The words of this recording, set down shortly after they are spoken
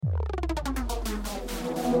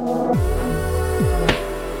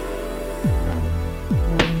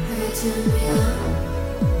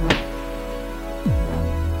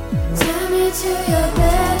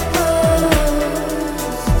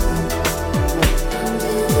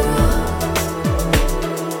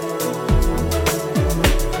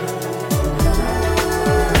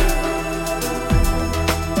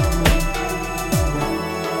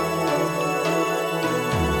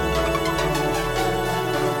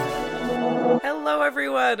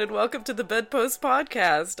And welcome to the Bedpost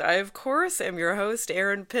Podcast. I, of course, am your host,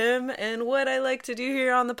 Erin Pym, and what I like to do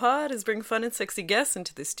here on the pod is bring fun and sexy guests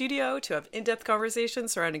into the studio to have in-depth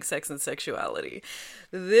conversations surrounding sex and sexuality.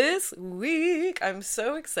 This week, I'm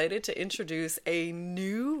so excited to introduce a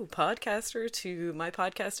new podcaster to my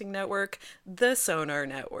podcasting network, the Sonar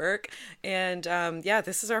Network. And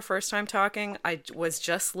this is our first time talking. I was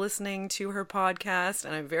just listening to her podcast,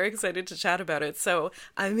 and I'm very excited to chat about it. So,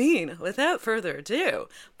 without further ado,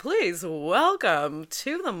 please welcome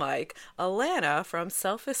to the mic, Alana from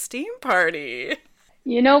Self-Esteem Party.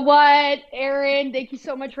 You know what, Erin, thank you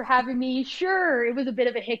so much for having me. Sure, it was a bit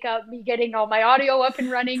of a hiccup, me getting all my audio up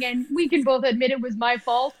and running, and we can both admit it was my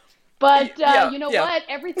fault. But what?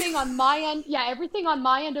 Everything on my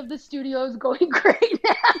end of the studio is going great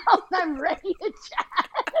now. I'm ready to chat.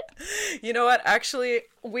 You know what? Actually,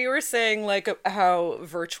 we were saying like how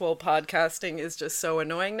virtual podcasting is just so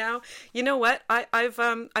annoying now. You know what?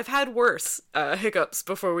 I've had worse hiccups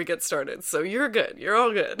before we get started. So you're good. You're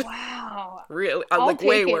all good. Wow. Really?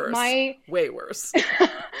 Way worse. Way worse.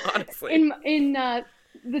 Honestly. In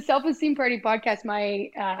the Self-Esteem Party podcast,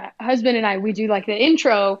 my husband and I, we do like the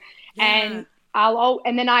intro. Yeah.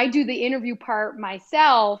 And then I do the interview part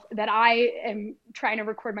myself that I am trying to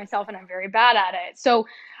record myself, and I'm very bad at it. So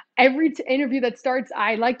every interview that starts,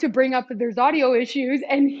 I like to bring up that there's audio issues,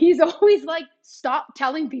 and he's always like, stop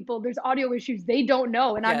telling people there's audio issues. They don't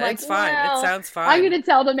know. And I'm like, it's fine. Well, it sounds fine. I'm going to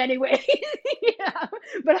tell them anyway. Yeah,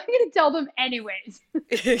 but I'm going to tell them anyways.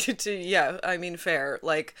 Fair.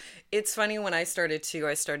 Like, it's funny when I started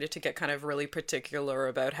to get kind of really particular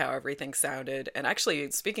about how everything sounded. And actually,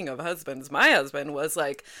 speaking of husbands, my husband was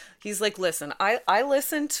like, he's like, listen, I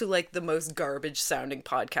listen to like the most garbage sounding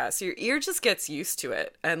podcasts. Your ear just gets used to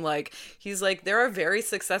it. And like, he's like, there are very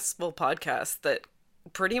successful podcasts that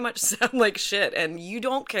pretty much sound like shit, and you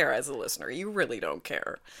don't care as a listener. You really don't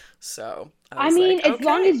care. So as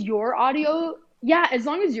long as your audio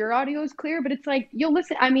is clear, but it's like, you'll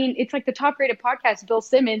listen. It's like the top rated podcast, Bill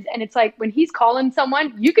Simmons, and it's like when he's calling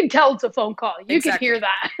someone, you can tell it's a phone call. You can hear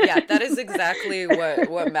that. Yeah, that is exactly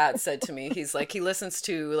what Matt said to me. He's like, he listens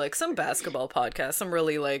to like some basketball podcast, some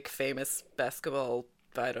really like famous basketball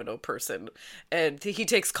person, and he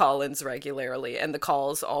takes call-ins regularly, and the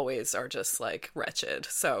calls always are just like wretched.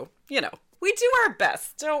 So, we do our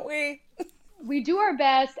best, don't we? We do our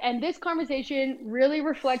best, and this conversation really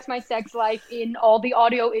reflects my sex life in all the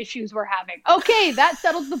audio issues we're having. Okay, that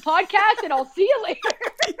settles the podcast, and I'll see you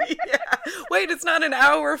later. Yeah. Wait, it's not an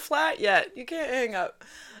hour flat yet. You can't hang up.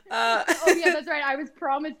 Oh yeah, that's right. I was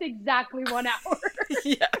promised exactly 1 hour.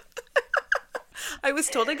 Yeah. I was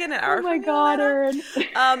told again an hour. Oh my God, Erin.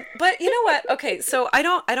 But you know what? Okay, so I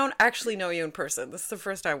don't actually know you in person. This is the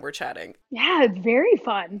first time we're chatting. Yeah, it's very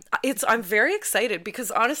fun. I'm very excited because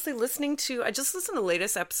honestly, I just listened to the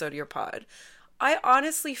latest episode of your pod. I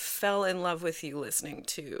honestly fell in love with you listening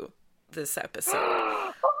to this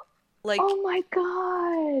episode. Like, oh my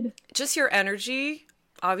God. Just your energy.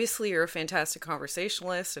 Obviously, you're a fantastic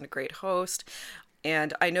conversationalist and a great host.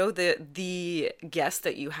 And I know that the guest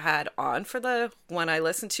that you had on for the one I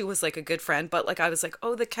listened to was like a good friend, but like I was like,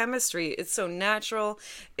 oh, the chemistry, it's so natural,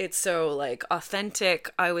 it's so like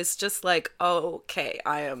authentic. I was just like, oh, okay,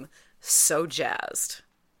 I am so jazzed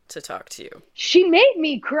to talk to you. She made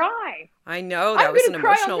me cry. I know, that was an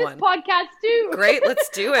emotional one. I'm going to cry on this podcast too. Great, let's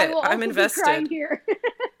do it. I'm invested. Crying here.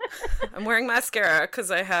 I'm wearing mascara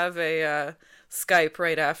because I have a Skype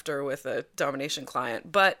right after with a domination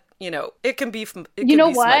client, but it can be smudgy.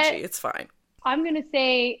 It's fine. I'm going to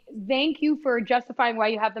say thank you for justifying why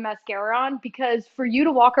you have the mascara on, because for you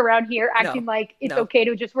to walk around here acting like it's okay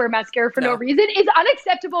to just wear mascara for no reason is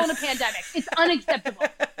unacceptable in a pandemic. It's unacceptable.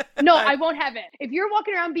 No, I won't have it. If you're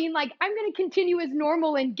walking around being like, I'm going to continue as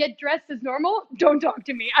normal and get dressed as normal, don't talk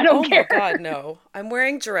to me. I don't care. Oh my God, no. I'm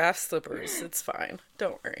wearing giraffe slippers. It's fine.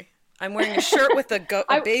 Don't worry. I'm wearing a shirt with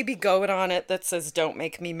a baby goat on it that says, "Don't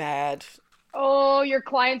make me mad." Oh, your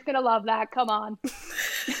client's going to love that. Come on.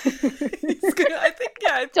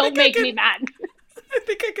 Don't make me mad. I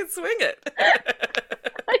think I could swing it.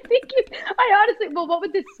 I honestly, what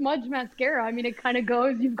with this smudge mascara? I mean, it kind of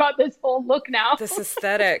goes, you've got this whole look now. This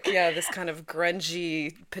aesthetic. Yeah, this kind of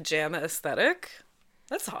grungy pajama aesthetic.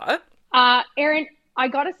 That's hot. Erin, I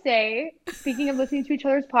gotta say, speaking of listening to each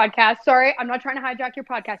other's podcasts, sorry, I'm not trying to hijack your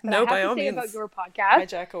podcast, but No, I by have to all say means. about your podcast.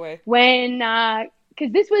 Hijack away. When,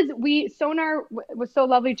 because Sonar was so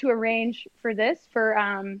lovely to arrange for this, for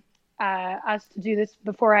us to do this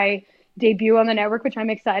before I debut on the network, which I'm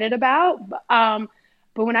excited about.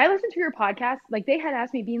 But when I listened to your podcast, like they had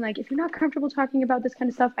asked me, being like, if you're not comfortable talking about this kind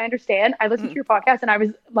of stuff, I understand. I listened to your podcast and I was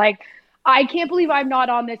like, I can't believe I'm not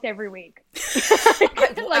on this every week.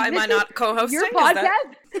 Am I not co-hosting? Your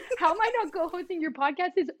podcast? How am I not co-hosting? Your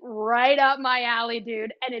podcast is right up my alley,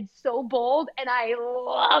 dude. And it's so bold and I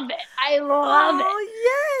love it. I love it.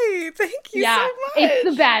 Oh, yay. Thank you so much. It's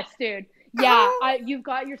the best, dude. Yeah, you've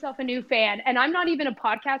got yourself a new fan. And I'm not even a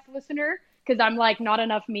podcast listener because I'm like, not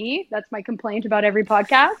enough me. That's my complaint about every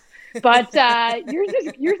podcast. But yours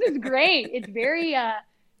is great. It's very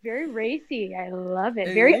racy. I love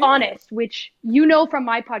it. Very honest, which from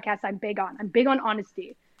my podcast I'm big on. I'm big on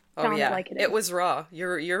honesty. Oh yeah, like it was raw.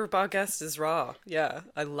 Your podcast is raw. Yeah,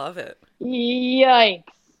 I love it. Yikes.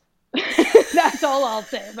 That's all I'll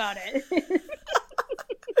say about it.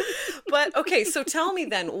 But okay, so tell me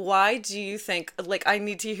then, why do you think, like, I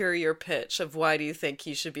need to hear your pitch of why do you think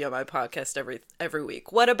you should be on my podcast every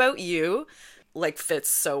week? What about you, like, fits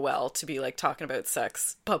so well to be, like, talking about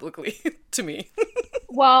sex publicly to me?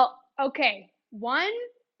 Well, okay. One,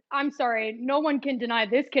 I'm sorry, no one can deny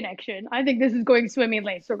this connection. I think this is going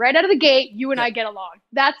swimmingly. So right out of the gate, you and I get along.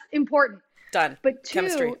 That's important. Done. But two,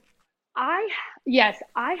 chemistry. I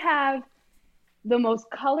have the most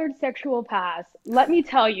colored sexual past. Let me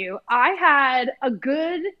tell you, I had a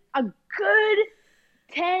good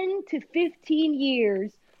 10 to 15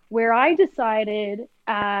 years where I decided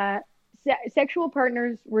sexual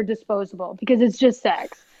partners were disposable because it's just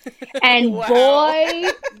sex. And boy,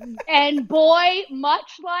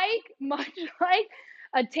 much like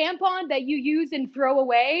a tampon that you use and throw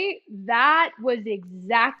away, that was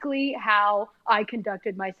exactly how I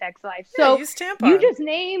conducted my sex life. So use tampon. You just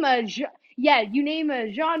name you name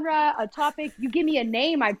a genre, a topic, you give me a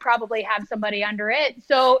name, I'd probably have somebody under it.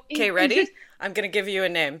 So okay, ready? I'm going to give you a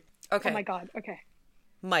name. Okay. Oh my God. Okay.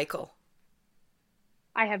 Michael.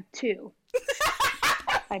 I have two.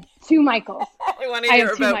 I have two Michaels. I want to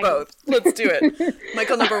hear about both. Let's do it.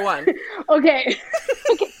 Michael number one. Okay.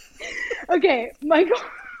 Michael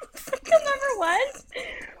number one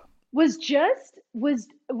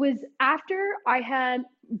was after I had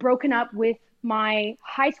broken up with my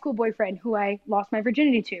high school boyfriend who I lost my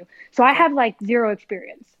virginity to. So I have like zero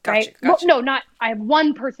experience, right? Gotcha. Well, no, I have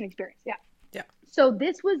one person experience. Yeah. Yeah. So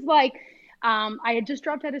this was like, I had just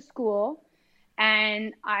dropped out of school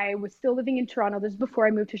and I was still living in Toronto. This is before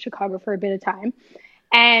I moved to Chicago for a bit of time.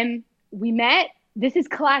 And we met. This is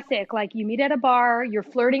classic. Like you meet at a bar, you're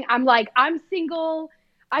flirting. I'm like, I'm single.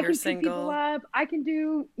 I can pick people up. I can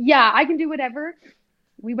do whatever.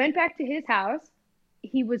 We went back to his house.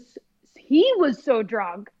 He was so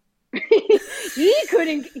drunk. he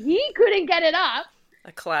couldn't get it up.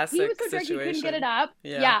 A classic He was so situation. drunk he couldn't get it up.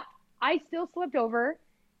 Yeah. I still slept over.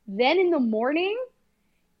 Then in the morning,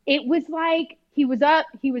 it was like he was up,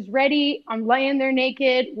 he was ready, I'm laying there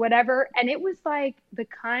naked, whatever. And it was like the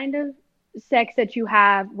kind of sex that you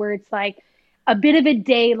have where it's like a bit of a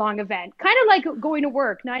day-long event. Kind of like going to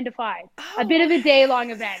work, 9 to 5. A bit of a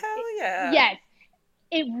day-long event. Hell yeah. Yes.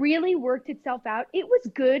 It really worked itself out. It was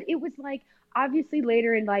good. It was like, obviously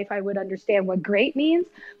later in life, I would understand what great means,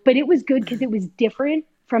 but it was good because it was different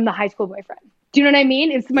from the high school boyfriend. Do you know what I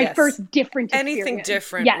mean? It's my first different experience. Anything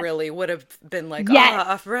different really would have been like,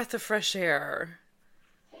 a breath of fresh air.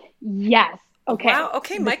 Yes. Okay. Wow.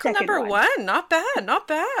 Okay. Michael number one. Not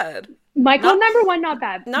bad. Michael number one, not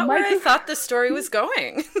bad. Not where I thought the story was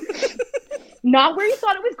going. Not where you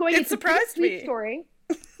thought it was going. It surprised me. Sweet story.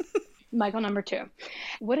 Michael number two.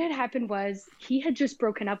 What had happened was he had just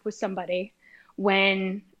broken up with somebody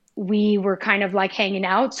when we were kind of like hanging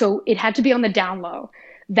out. So it had to be on the down low.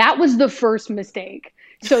 That was the first mistake.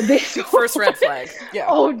 So this first red flag. Yeah.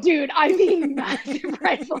 Oh, dude. I mean, massive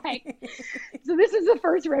red flag. So this is the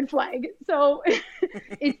first red flag. So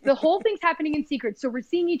it's the whole thing's happening in secret. So we're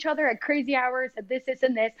seeing each other at crazy hours at this,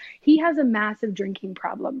 and this. He has a massive drinking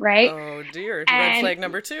problem, right? Oh dear. Red flag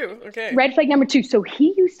number two. Okay. Red flag number two. So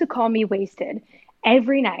he used to call me wasted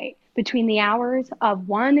every night between the hours of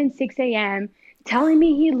 1 and 6 a.m., telling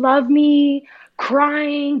me he loved me,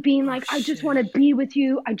 crying, being like, I just want to be with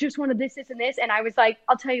you. I just want to this, and this. And I was like,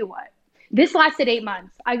 I'll tell you what. This lasted 8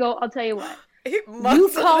 months. I go, I'll tell you what. 8 months. You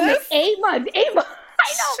call me 8 months. 8 months.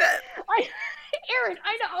 I know. Shit. Aaron,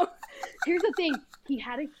 I know. Here's the thing. He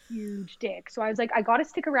had a huge dick. So I was like, I got to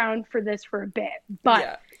stick around for this for a bit.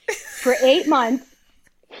 But for 8 months,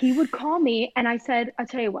 he would call me, and I said, I'll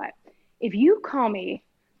tell you what, if you call me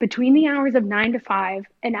between the hours of 9 to 5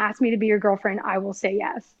 and ask me to be your girlfriend, I will say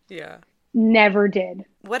yes. Yeah. Never did.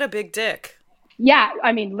 What a big dick. Yeah,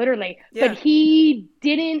 I mean, literally. Yeah. But he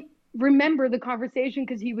didn't remember the conversation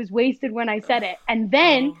because he was wasted when I said it. And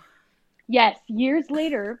then, yes, years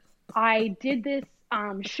later, I did this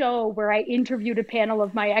show where I interviewed a panel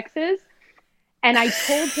of my exes, and I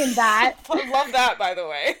told him that. I love that, by the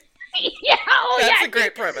way. Yeah, That's a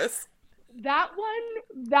great premise. That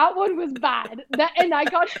one was bad. And I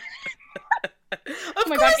got. Of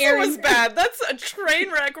course it was bad. That's a train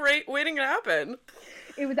wreck waiting to happen.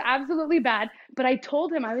 It was absolutely bad. But I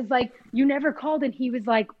told him, I was like, you never called. And he was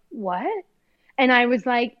like, what? And I was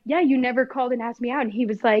like, yeah, you never called and asked me out. And he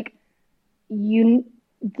was like,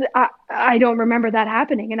 I don't remember that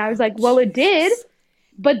happening. And I was like, well, it did.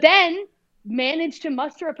 But then managed to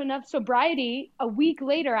muster up enough sobriety a week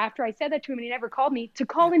later after I said that to him and he never called me to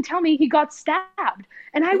call and tell me he got stabbed.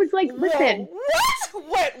 And I was like, listen.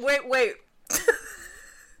 What? Wait.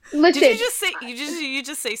 Listen. Did you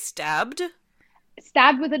just say stabbed?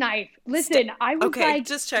 Stabbed with a knife. Listen, I was like,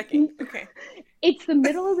 just checking. Okay. It's the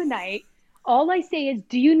middle of the night. All I say is,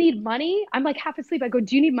 do you need money? I'm like half asleep. I go,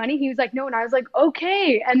 do you need money? He was like, no. And I was like,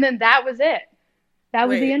 okay. And then that was it. That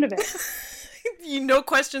was the end of it. No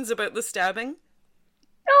questions about the stabbing?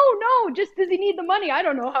 No. Just does he need the money? I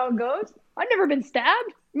don't know how it goes. I've never been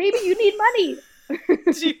stabbed. Maybe you need money.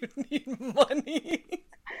 Do you need money?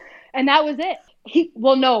 And that was it.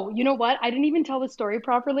 No, you know what? I didn't even tell the story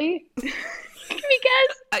properly.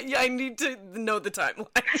 Because I need to know the timeline.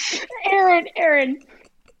 Aaron,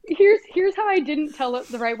 here's how I didn't tell it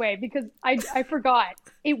the right way because I forgot.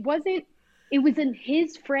 It was in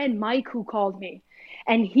his friend Mike who called me.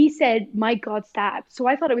 And he said Mike got stabbed. So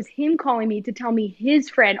I thought it was him calling me to tell me his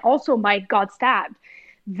friend, also Mike, got stabbed.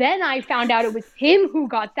 Then I found out it was him who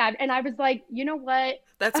got stabbed. And I was like, you know what?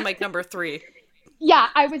 That's Mike number 3. Yeah,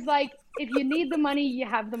 I was like, if you need the money, you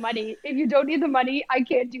have the money. If you don't need the money, I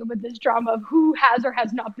can't deal with this drama of who has or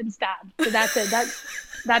has not been stabbed. So that's it.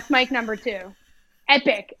 That's Mike number 2.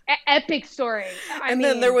 Epic story. I mean,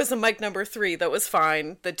 then there was a Mike number 3 that was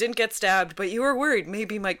fine, that didn't get stabbed, but you were worried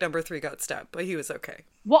maybe Mike number 3 got stabbed, but he was okay.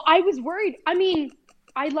 Well, I was worried. I mean,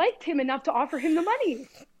 I liked him enough to offer him the money.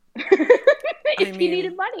 If he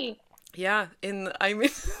needed money. Yeah,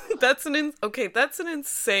 that's an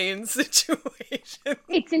insane situation.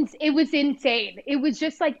 It was insane. It was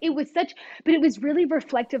just like, but it was really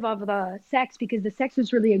reflective of the sex because the sex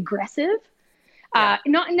was really aggressive. Yeah.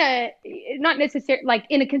 Not necessarily like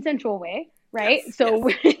in a consensual way, right? Yes, so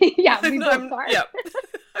yes. Yeah, we both are. Yeah,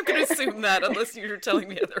 I'm going to assume that unless you're telling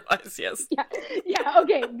me otherwise. Yes. Yeah.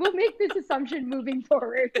 Okay, we'll make this assumption moving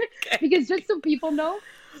forward because just so people know,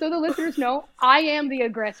 so the listeners know, I am the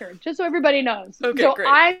aggressor. Just so everybody knows. Okay, so great.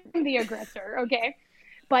 I'm the aggressor. Okay,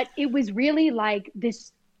 but it was really like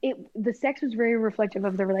this. The sex was very reflective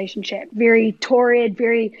of the relationship. Very torrid,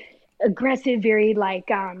 very aggressive, very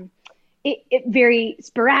like it very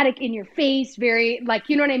sporadic in your face, very like,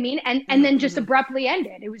 you know what I mean? And then just abruptly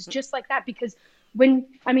ended. It was just like that because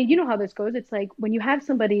you know how this goes. It's like when you have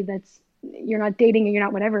somebody you're not dating and you're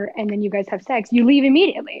not whatever, and then you guys have sex, you leave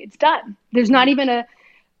immediately. It's done. There's not even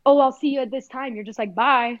I'll see you at this time. You're just like,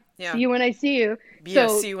 bye. Yeah. See you when I see you. Yeah,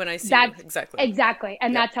 see you when I see you. Exactly. Exactly.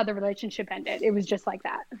 And that's how the relationship ended. It was just like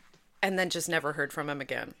that. And then just never heard from him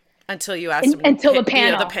again until you asked him until the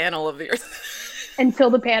panel. The panel of the earth. Until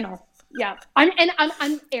the panel. Yeah. I'm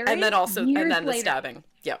Aaron. And then the stabbing.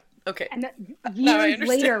 Yeah. Okay. And years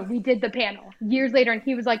later, we did the panel. Years later, and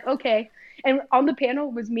he was like, okay. And on the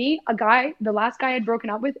panel was me, a guy, the last guy I'd broken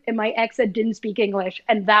up with, and my ex that didn't speak English,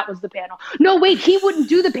 and that was the panel. No, wait, he wouldn't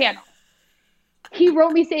do the panel. He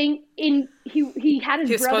wrote me saying he had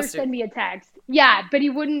his brother send me a text. Yeah, but he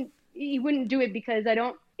wouldn't do it because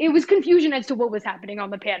it was confusion as to what was happening on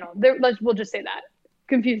the panel. We'll just say that.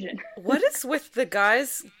 Confusion. What is with the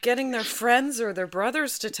guys getting their friends or their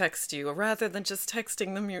brothers to text you rather than just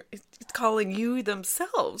texting them, calling you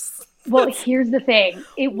themselves? Well, here's the thing.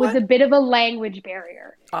 It was a bit of a language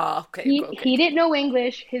barrier. Oh, okay. He didn't know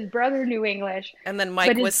English. His brother knew English. And then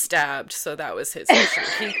Mike was stabbed, so that was his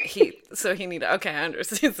issue. So he needed. Okay, I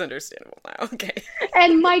understand. It's understandable now. Okay.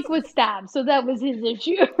 And Mike was stabbed, so that was his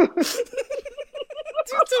issue.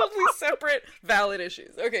 Two totally separate, valid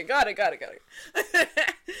issues. Okay, got it.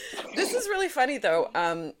 This is really funny,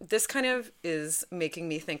 though. This kind of is making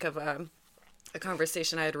me think of a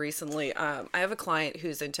conversation I had recently. I have a client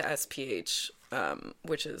who's into SPH,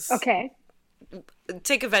 which is... Okay.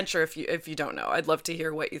 Take a venture if you don't know. I'd love to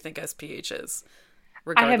hear what you think SPH is,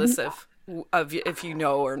 regardless of if you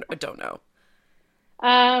know or don't know.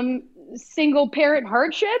 Single parent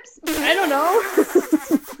hardships? I don't know.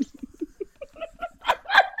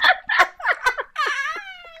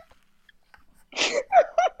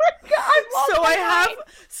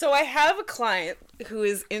 So I have a client who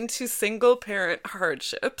is into single parent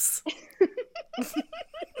hardships.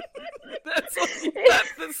 That's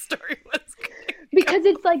the story was going. Because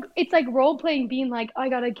it's like role playing, being like, I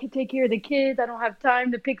gotta take care of the kids. I don't have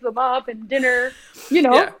time to pick them up and dinner, you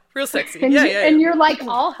know. Yeah, real sexy. And, yeah. And you're like,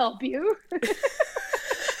 I'll help you.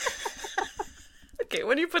 Okay,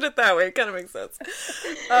 when you put it that way, it kind of makes sense.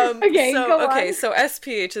 Go on. So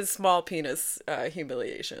SPH is small penis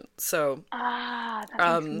humiliation. So that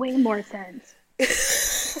makes way more sense.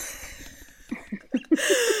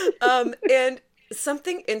 And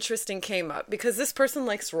something interesting came up because this person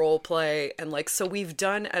likes role play, and like, so we've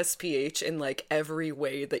done SPH in like every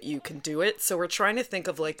way that you can do it. So we're trying to think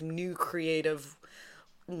of like new creative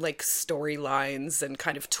like storylines and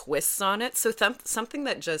kind of twists on it. So something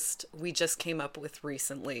that we just came up with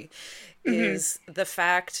recently is the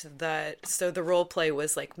fact that, so the role play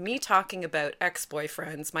was like me talking about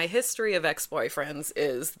ex-boyfriends. My history of ex-boyfriends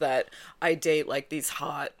is that I date like these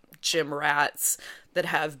hot gym rats that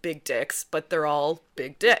have big dicks, but they're all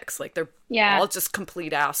big dicks. Like they're all just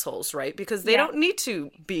complete assholes, right? Because they don't need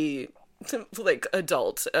to be like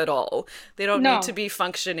adult at all. They don't need to be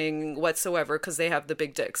functioning whatsoever because they have the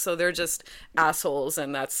big dick. So they're just assholes,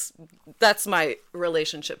 and that's my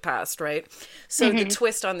relationship past, right? So the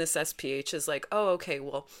twist on this SPH is like, oh, okay,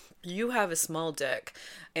 well, you have a small dick,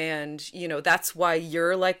 and you know that's why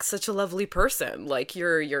you're like such a lovely person. Like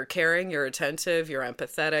you're caring, you're attentive, you're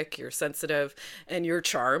empathetic, you're sensitive, and you're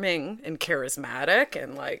charming and charismatic,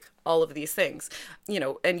 and like all of these things, you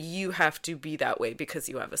know, and you have to be that way because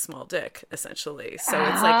you have a small dick, essentially. So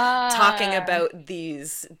it's like talking about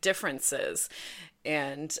these differences,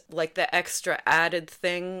 and like the extra added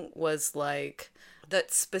thing was like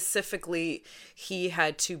that specifically he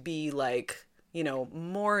had to be like, you know,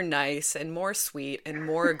 more nice and more sweet and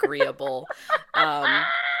more agreeable,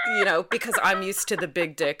 you know, because I'm used to the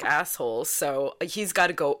big dick asshole. So he's got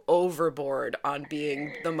to go overboard on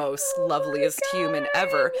being the most loveliest human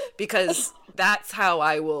ever, because that's how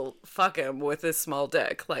I will fuck him with his small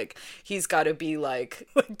dick. Like he's got to be like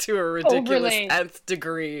to a ridiculous nth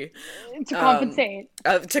degree to compensate.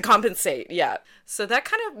 To compensate, yeah. So that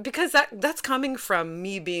kind of, because that's coming from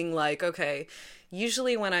me being like, okay,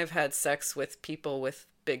 usually when I've had sex with people with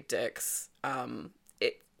big dicks,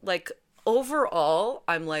 it like overall,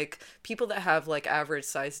 I'm like, people that have like average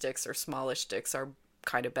size dicks or smallish dicks are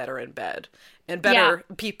kind of better in bed and better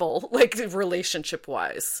people, like relationship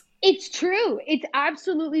wise. It's true. It's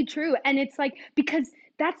absolutely true. And it's like, because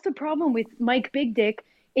that's the problem with Mike Big Dick,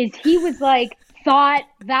 is he was like, thought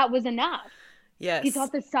that was enough. Yes. He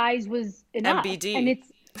thought the size was enough. MBD. And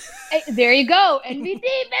it's, there you go. NBD, baby!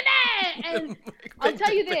 And I'll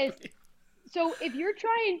tell you this. So if you're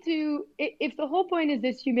trying to, if the whole point is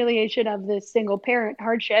this humiliation of this single parent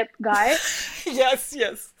hardship guy. Yes.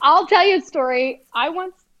 I'll tell you a story. I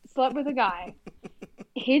once slept with a guy.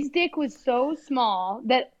 His dick was so small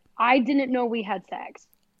that I didn't know we had sex.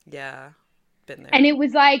 Yeah. Been there. And it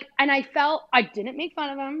was like, and I felt, I didn't make fun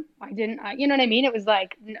of him. You know what I mean? It was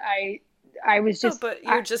like, I was just... No, but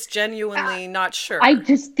you're just genuinely not sure. I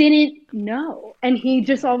just didn't know. And he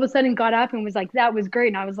just all of a sudden got up and was like, that was great.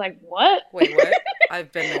 And I was like, what? Wait, what?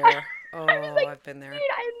 I've been there. Oh, like, I've been there. Dude,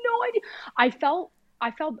 I had no idea. I felt,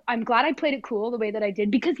 I'm glad I played it cool the way that I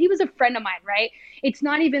did, because he was a friend of mine, right? It's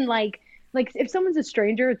not even like if someone's a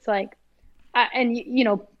stranger, it's like, and you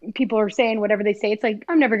know, people are saying whatever they say. It's like,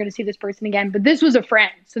 I'm never going to see this person again, but this was a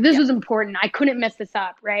friend. So this was important. I couldn't mess this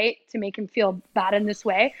up, right? To make him feel bad in this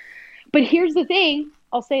way. But here's the thing.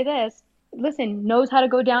 I'll say this. Listen, knows how to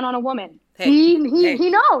go down on a woman. Hey, he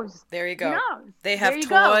knows. There you go. He knows. They have toys.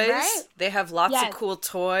 Go, right? They have lots of cool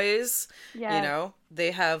toys. Yes. You know,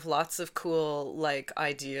 they have lots of cool like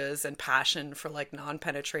ideas and passion for like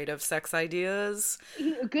non-penetrative sex ideas.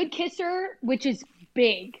 A good kisser, which is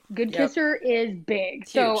big. Good kisser is big. Huge.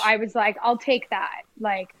 So I was like, I'll take that.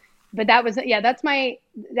 Like, but that was,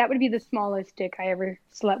 that would be the smallest dick I ever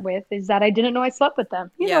slept with, is that I didn't know I slept with them.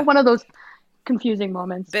 You know, one of those confusing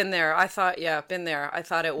moments. Been there. I thought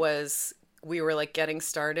it was, we were like getting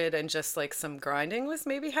started and just like some grinding was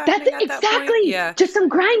maybe happening at that point. Yeah. Just some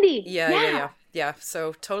grinding. Yeah.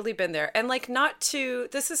 So totally been there. And like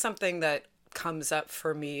this is something that comes up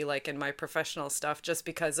for me like in my professional stuff just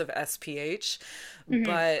because of SPH. Mm-hmm.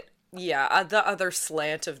 But yeah, the other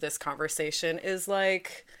slant of this conversation is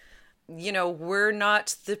like, you know, we're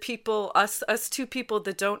not the people, us two people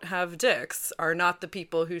that don't have dicks are not the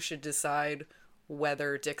people who should decide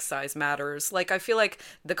whether dick size matters. Like, I feel like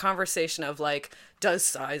the conversation of like, does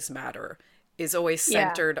size matter, is always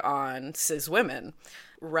centered on cis women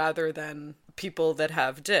rather than people that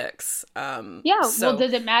have dicks. Well,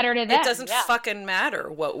 does it matter to them? It doesn't fucking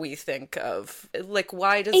matter what we think of. Like,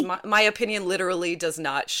 why does my opinion literally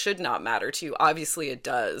should not matter to you? Obviously it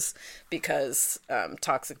does, because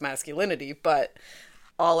toxic masculinity, but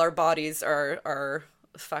all our bodies are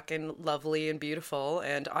fucking lovely and beautiful,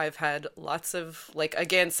 and I've had lots of, like,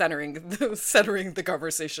 again, centering the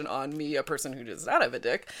conversation on me, a person who does not have a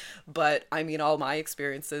dick, but I mean, all my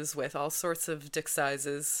experiences with all sorts of dick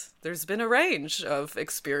sizes, there's been a range of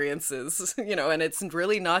experiences, you know, and it's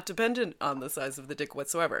really not dependent on the size of the dick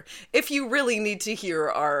whatsoever. If you really need to hear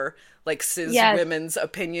our, like, cis women's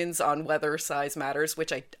opinions on whether size matters,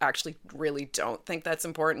 which I actually really don't think that's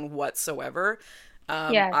important whatsoever,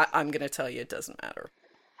 I'm gonna tell you it doesn't matter.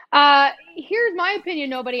 Here's my opinion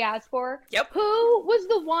nobody asked for. Yep. Who was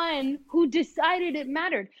the one who decided it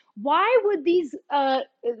mattered? Why would these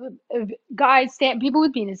guys, people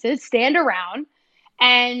with penises, stand around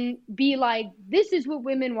and be like, this is what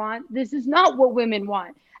women want, this is not what women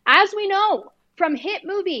want? As we know from hit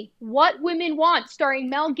movie What Women Want, starring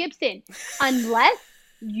Mel Gibson, unless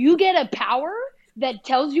you get a power that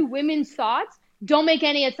tells you women's thoughts, don't make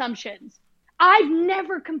any assumptions. I've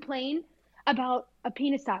never complained about a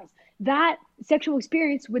penis size. That sexual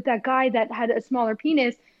experience with that guy that had a smaller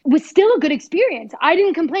penis was still a good experience. I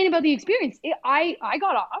didn't complain about the experience. I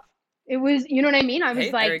got off. It was, you know what I mean? I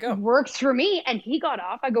was like, works for me. And he got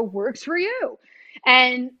off. I go, works for you.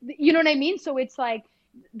 And you know what I mean? So it's like,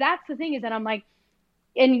 that's the thing, is that I'm like,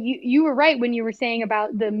 and you were right when you were saying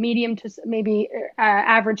about the medium to maybe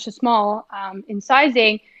average to small in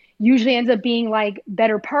sizing usually ends up being like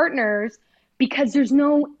better partners, because there's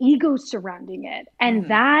no ego surrounding it. And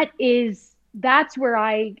that's where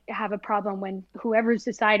I have a problem when whoever's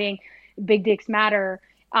deciding big dicks matter,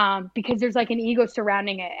 because there's like an ego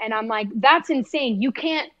surrounding it. And I'm like, that's insane. You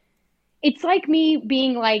can't, it's like me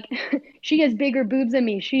being like, she has bigger boobs than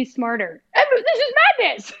me, she's smarter. This is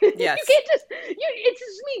madness. Yes. You can't it's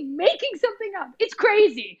just me making something up. It's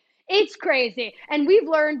crazy. It's crazy. And we've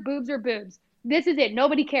learned boobs are boobs. This is it.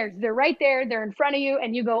 Nobody cares. They're right there. They're in front of you.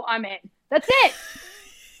 And you go, I'm in. That's it.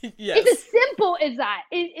 Yes. It's as simple as that.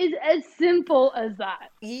 It is as simple as that.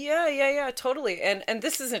 Yeah, totally. And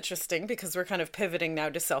this is interesting because we're kind of pivoting now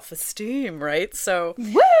to self-esteem, right? So,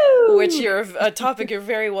 woo! Which you're a topic you're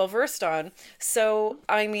very well versed on. So,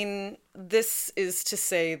 I mean, this is to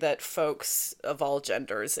say that folks of all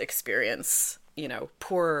genders experience, you know,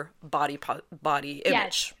 poor body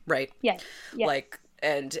image, right? Yes. Like,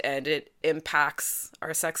 and it impacts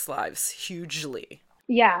our sex lives hugely.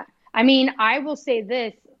 Yeah. I mean, I will say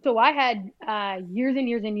this. So I had years and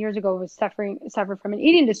years and years ago suffered from an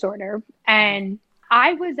eating disorder, and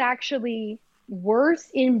I was actually worse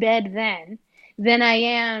in bed then than I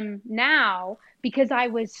am now, because I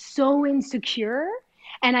was so insecure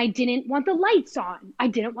and I didn't want the lights on. I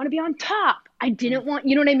didn't want to be on top. I didn't want,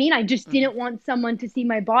 you know what I mean? I just didn't want someone to see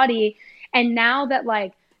my body. And now that,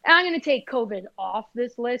 like, I'm going to take COVID off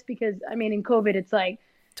this list, because I mean, in COVID, it's like,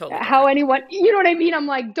 totally how anyone, you know what I mean? I'm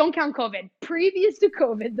like, don't count COVID. Previous to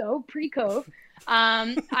COVID, though, pre-COVID,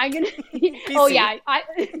 I'm gonna. Oh yeah,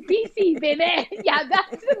 PC baby. Yeah,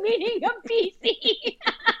 that's the meaning of PC.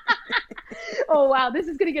 Oh wow, this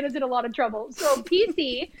is gonna get us in a lot of trouble. So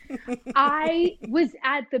PC, I was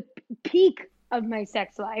at the peak of my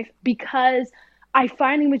sex life because I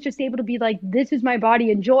finally was just able to be like, this is my body,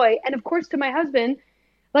 enjoy. And of course, to my husband,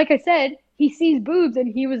 like I said, he sees boobs and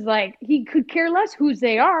he was like, he could care less whose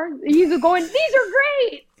they are. He's going, these are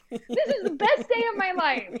great. This is the best day of my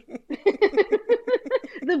life.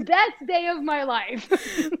 The best day of my life.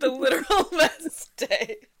 The literal best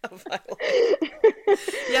day of my life.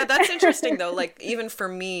 Yeah, that's interesting though. Like, even for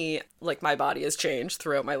me, like, my body has changed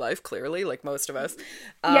throughout my life, clearly, like most of us.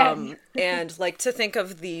 Yes. And like, to think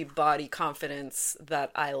of the body confidence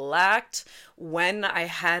that I lacked when I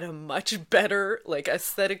had a much better, like,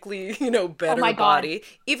 aesthetically, you know, better body.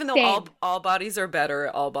 Even though all bodies are better,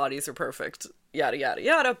 all bodies are perfect. Yada, yada,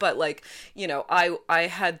 yada. But like, you know, I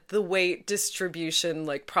had the weight distribution,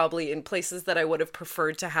 like, probably in places that I would have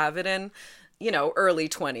preferred to have it in, you know, early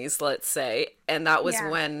 20s, let's say. And that was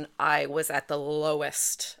when I was at the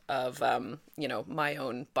lowest of, you know, my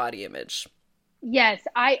own body image. Yes.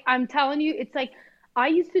 I'm telling you, it's like, I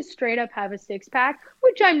used to straight up have a six pack,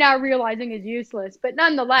 which I'm now realizing is useless, but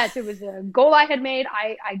nonetheless, it was a goal I had made.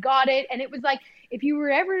 I got it. And it was like, if you were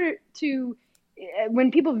ever to, when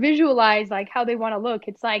people visualize like how they want to look,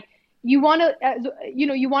 it's like, you want to, you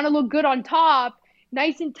know, you want to look good on top,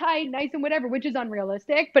 nice and tight, nice and whatever, which is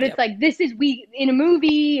unrealistic. But it's Yep. like, we in a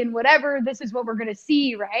movie and whatever, this is what we're going to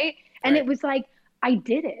see. Right. And Right. it was like, I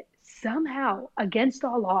did it somehow against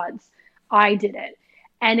all odds. I did it.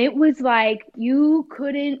 And it was like, you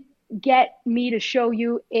couldn't get me to show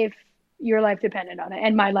you if your life depended on it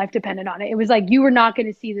and my life depended on it. It was like, you were not going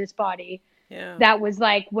to see this body. Yeah. That was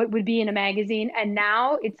like what would be in a magazine. And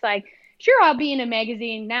now it's like, sure, I'll be in a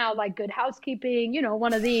magazine now, like Good Housekeeping,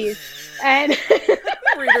 one of these. And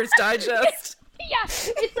Reader's Digest. yeah,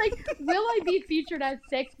 it's like, will I be featured as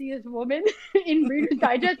sexiest woman in Reader's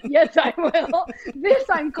Digest? Yes, I will. This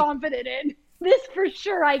I'm confident in. This for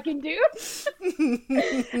sure I can do.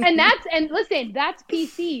 And listen, that's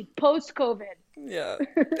PC post-COVID. Yeah.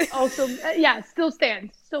 Also, yeah, still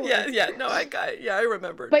stands. Still Yeah. works. Yeah. No, I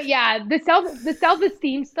remember. But yeah, the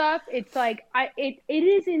self-esteem stuff, it's like, it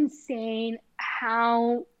is insane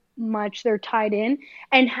how much they're tied in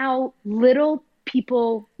and how little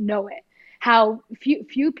people know it. How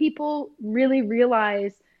few people really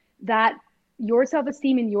realize that your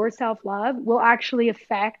self-esteem and your self-love will actually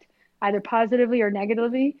affect either positively or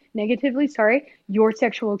negatively, your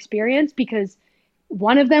sexual experience, because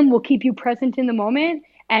one of them will keep you present in the moment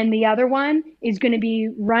and the other one is going to be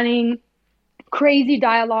running crazy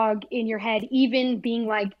dialogue in your head, even being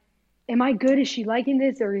like, am I good? Is she liking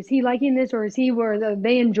this? Or is he liking this? Or are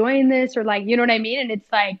they enjoying this? Or like, you know what I mean? And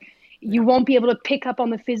it's like, you won't be able to pick up on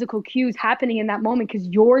the physical cues happening in that moment because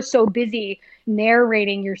you're so busy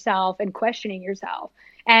narrating yourself and questioning yourself.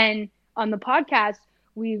 And on the podcast,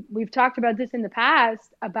 we've talked about this in the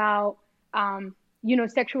past about,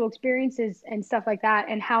 sexual experiences and stuff like that,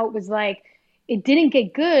 and how it was like, it didn't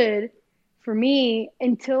get good for me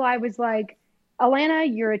until I was like, Alana,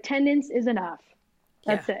 your attendance is enough.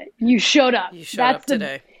 That's it. You showed up. You showed up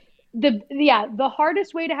today. The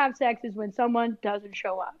hardest way to have sex is when someone doesn't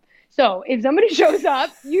show up. So if somebody shows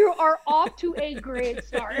up, you are off to a great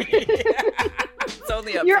start. It's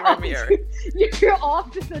only up from here. You're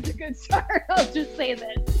off to such a good start. I'll just say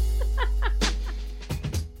this.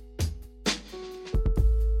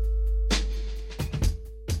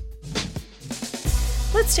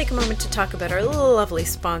 Let's take a moment to talk about our lovely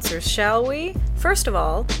sponsors, shall we? First of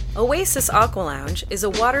all, Oasis Aqua Lounge is a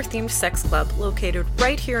water-themed sex club located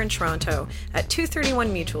right here in Toronto at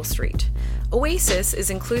 231 Mutual Street. Oasis is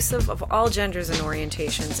inclusive of all genders and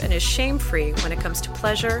orientations and is shame-free when it comes to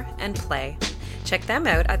pleasure and play. Check them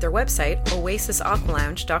out at their website,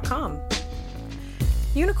 oasisaqualounge.com.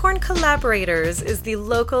 Unicorn Collaborators is the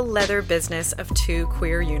local leather business of two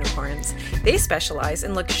queer unicorns. They specialize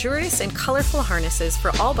in luxurious and colorful harnesses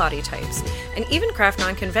for all body types, and even craft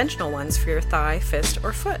non-conventional ones for your thigh, fist,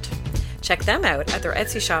 or foot. Check them out at their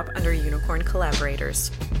Etsy shop under Unicorn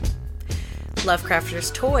Collaborators.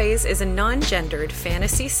 Lovecrafters Toys is a non-gendered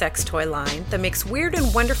fantasy sex toy line that makes weird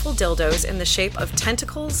and wonderful dildos in the shape of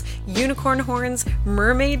tentacles, unicorn horns,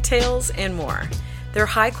 mermaid tails, and more. Their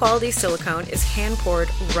high-quality silicone is hand-poured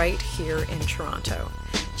right here in Toronto.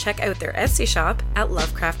 Check out their Etsy shop at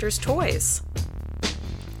Lovecrafters Toys.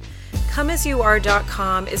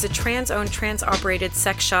 ComeAsYouAre.com is a trans-owned, trans-operated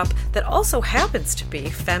sex shop that also happens to be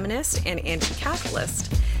feminist and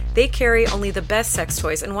anti-capitalist. They carry only the best sex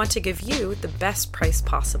toys and want to give you the best price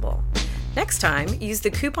possible. Next time, use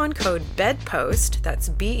the coupon code BEDPOST, that's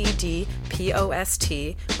BEDPOST,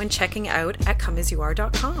 when checking out at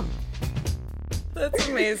ComeAsYouAre.com. That's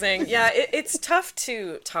amazing. Yeah, it's tough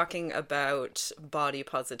talking about body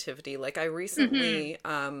positivity. Like I recently,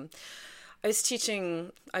 I was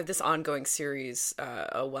teaching this ongoing series,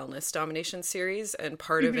 a wellness domination series, and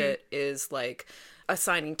part of it is like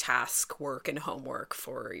assigning task work and homework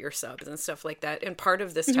for your subs and stuff like that. And part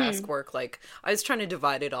of this task work, like I was trying to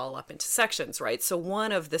divide it all up into sections, right? So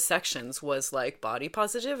one of the sections was like body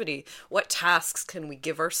positivity. What tasks can we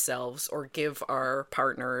give ourselves or give our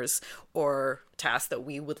partners, or tasks that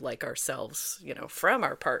we would like ourselves, from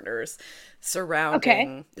our partners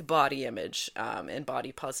surrounding body image and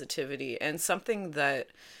body positivity. And something that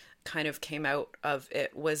kind of came out of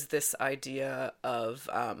it was this idea of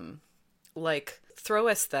like throw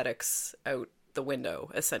aesthetics out the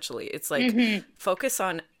window, essentially. It's like focus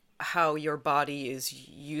on how your body is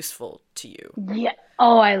useful to you. Yeah.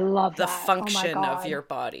 Oh, I love the that. function of your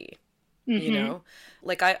body.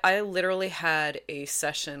 Like I literally had a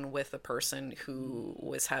session with a person who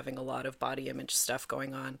was having a lot of body image stuff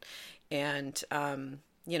going on, and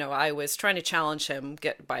I was trying to challenge him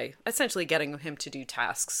by essentially getting him to do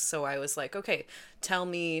tasks. So I was like, okay, tell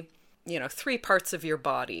me 3 parts of your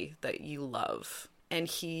body that you love. And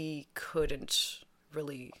he couldn't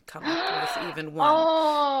really come up with even one.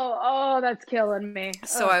 Oh, that's killing me.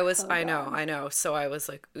 So Oh, I was, oh God. I know. So I was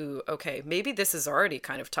like, ooh, okay, maybe this is already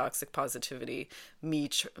kind of toxic positivity. Me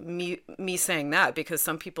saying that, because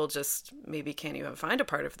some people just maybe can't even find a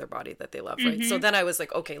part of their body that they love, right? So Mm-hmm. then I was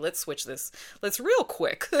like, okay, let's switch this. Let's real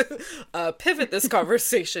quick pivot this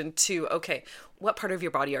conversation to, okay, what part of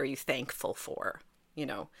your body are you thankful for? You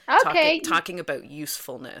know, Okay. talking about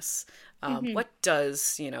usefulness. Mm-hmm. What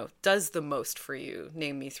does, does the most for you?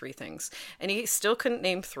 Name me three things. And he still couldn't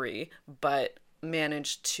name three, but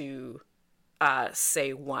managed to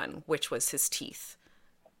say one, which was his teeth,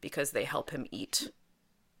 because they help him eat.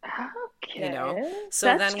 Okay.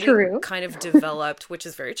 So That's then we true. kind of developed, which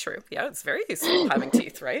is very true. Yeah, it's very useful having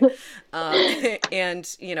teeth, right? Um, and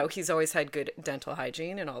he's always had good dental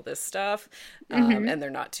hygiene and all this stuff. Mm-hmm. And they're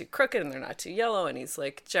not too crooked and they're not too yellow. And he's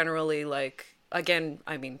like generally like, again,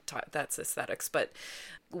 I mean, that's aesthetics, but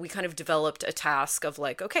we kind of developed a task of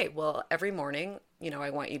like, okay, well, every morning, I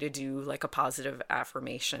want you to do like a positive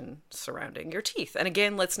affirmation surrounding your teeth. And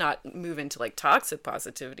again, let's not move into like toxic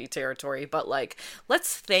positivity territory, but like,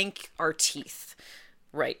 let's thank our teeth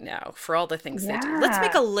right now for all the things they do. Let's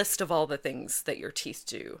make Yeah. a list of all the things that your teeth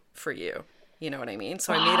do for you. You know what I mean?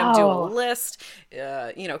 So I made him do a Wow. list,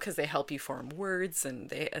 because they help you form words and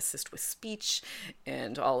they assist with speech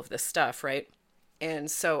and all of this stuff, right?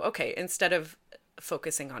 And so, okay, instead of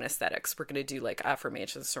focusing on aesthetics, we're going to do like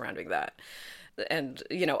affirmations surrounding that. And,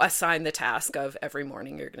 assign the task of every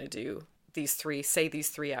morning you're going to do say these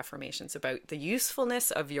three affirmations about the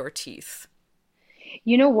usefulness of your teeth.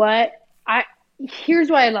 You know what? Here's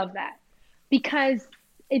why I love that. Because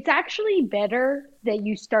it's actually better that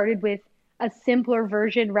you started with a simpler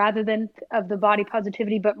version rather than of the body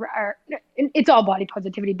positivity, but it's all body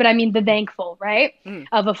positivity, but I mean the thankful, right? Mm,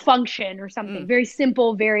 Of a function or something mm, very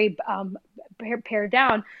simple, very pared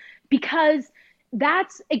down, because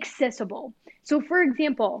that's accessible. So, for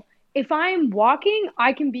example, if I'm walking,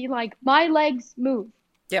 I can be like, my legs move.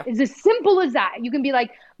 yeah. It's as simple as that. You can be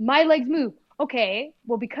like, my legs move. Okay,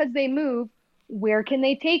 well, because they move, where can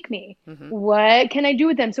they take me? Mm-hmm. What can I do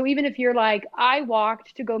with them? So even if you're like, I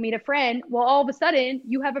walked to go meet a friend, well, all of a sudden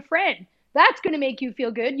you have a friend. That's going to make you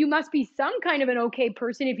feel good. You must be some kind of an okay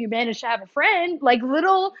person if you manage to have a friend.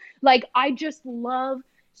 I just love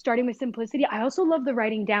starting with simplicity. I also love the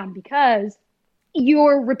writing down because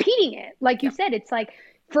you're repeating it. Like you Yeah. said, it's like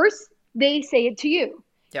first they say it to you.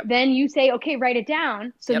 Yep. Then you say, okay, write it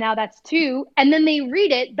down. So Yep. now that's two. And then they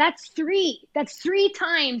read it. That's three. That's three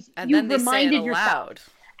times And you've then they say it reminded yourself. aloud.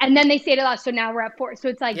 And then they say it aloud. So now we're at four. So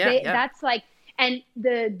it's like Yeah. Yeah. that's like, and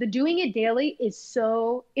the doing it daily is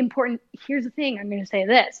so important. Here's the thing. I'm going to say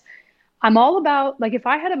this. I'm all about, like, if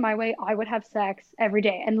I had it my way, I would have sex every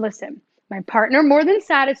day. And listen, my partner more than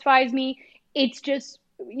satisfies me. It's just,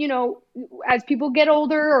 as people get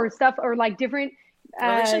older or stuff, or like different,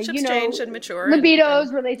 Relationships change and mature and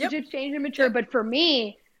libidos, yep. relationships change and mature. Yep. But for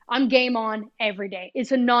me, I'm game on every day.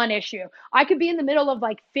 It's a non-issue. I could be in the middle of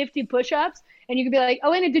like 50 push-ups and you could be like,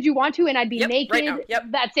 Elena, did you want to? And I'd be Yep. Right now. naked. Yep.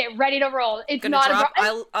 That's it. Ready to roll. It's Gonna not a drop.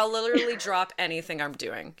 problem. I'll literally drop anything I'm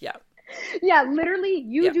doing. Yeah. Yeah, literally,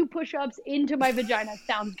 you Yeah. do push-ups into my vagina.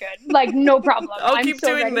 Sounds good. Like, no problem. I'll I'm keep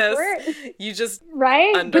so doing ready for this. it. You just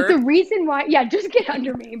Right? But the under reason why, yeah, just get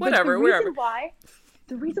under me. But whatever, wherever.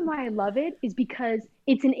 the reason why I love it is because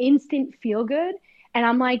it's an instant feel good. And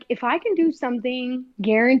I'm like, if I can do something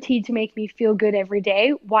guaranteed to make me feel good every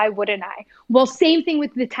day, why wouldn't I? Well, same thing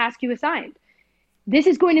with the task you assigned. This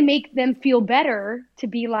is going to make them feel better to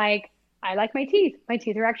be like, I like my teeth. My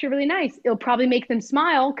teeth are actually really nice. It'll probably make them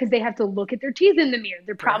smile because they have to look at their teeth in the mirror.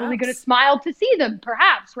 They're probably going to Perhaps. smile to see them,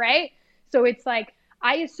 perhaps, right? So it's like,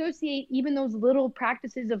 I associate even those little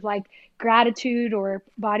practices of like gratitude or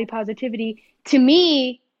body positivity. To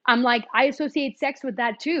me, I'm like, I associate sex with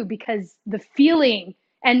that too because the feeling,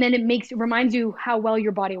 and then it reminds you how well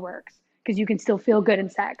your body works because you can still feel good in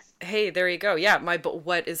sex. Hey, there you go. Yeah, but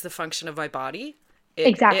what is the function of my body?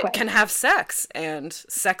 It Exactly. can have sex, and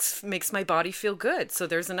sex makes my body feel good. So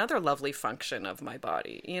there's another lovely function of my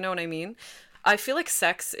body. You know what I mean? I feel like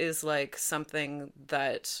sex is like something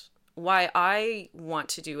that why I want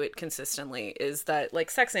to do it consistently is that like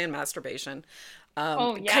sex and masturbation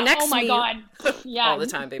Oh yeah. Oh connects my me God. all Yeah. the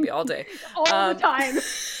time, baby, all day. All the Um, time.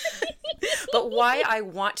 but why I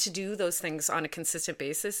want to do those things on a consistent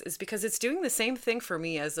basis is because it's doing the same thing for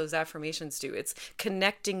me as those affirmations do. It's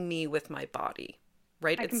connecting me with my body.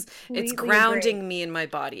 Right? I It's completely agree. grounding me in my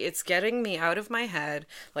body. It's getting me out of my head.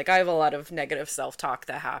 Like I have a lot of negative self-talk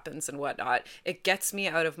that happens and whatnot. It gets me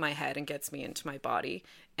out of my head and gets me into my body.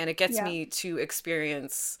 And it gets Yeah. me to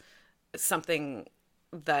experience something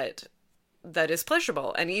that that is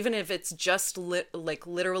pleasurable. And even if it's just like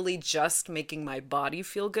literally just making my body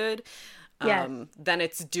feel good, Yes. then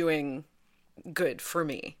it's doing good for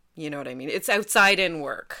me. You know what I mean? It's outside in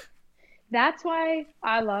work. That's why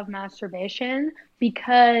I love masturbation,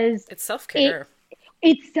 because It's it self-care.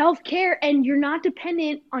 it's self-care, and you're not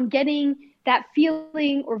dependent on getting that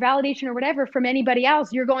feeling or validation or whatever from anybody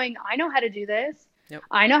else. You're going, I know how to do this. Yep.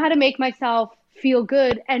 I know how to make myself feel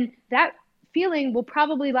good. And that feeling will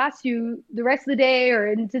probably last you the rest of the day or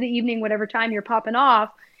into the evening, whatever time you're popping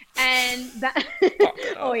off. And that, Popping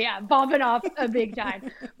oh off. yeah, popping off a big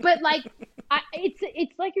time. But like,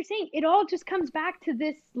 it's like you're saying, it all just comes back to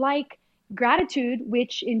this like gratitude,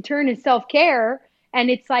 which in turn is self-care. And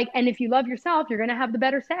it's like, and if you love yourself, you're going to have the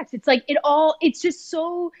better sex. It's like, it's just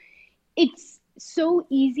so, it's so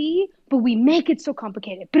easy, but we make it so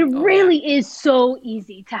complicated. But it Oh yeah. really is so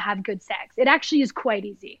easy to have good sex. It actually is quite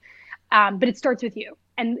easy. But it starts with you,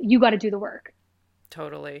 and you got to do the work.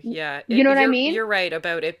 Totally. Yeah. You know what I You're mean? you're right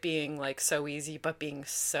about it being like so easy, but being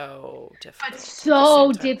so But difficult at the same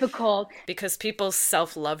so time. difficult. Because people's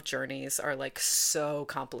self-love journeys are like so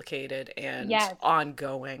complicated and Yes.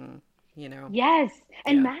 ongoing, you know? Yes.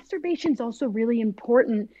 And Yeah. masturbation is also really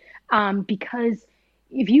important, because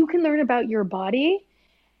if you can learn about your body,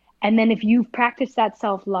 and then if you've practiced that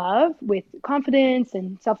self-love with confidence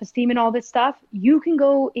and self-esteem and all this stuff, you can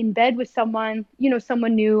go in bed with someone,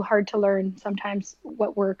 someone new, hard to learn sometimes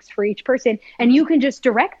what works for each person. And Hmm. you can just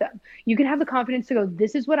direct them. You can have the confidence to go,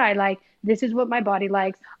 this is what I like. This is what my body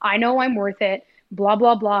likes. I know I'm worth it. Blah,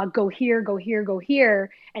 blah, blah. Go here, go here, go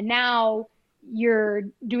here. And now you're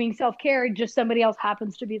doing self-care. Just somebody else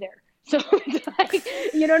happens to be there. So it's like,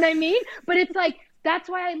 you know what I mean? But it's like, that's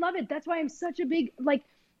why I love it. That's why I'm such a big, like,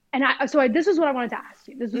 this is what I wanted to ask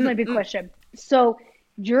you. This was my big Mm-mm. question. So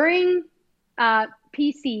during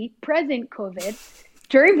during present COVID,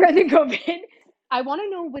 I want to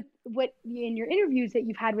know what in your interviews that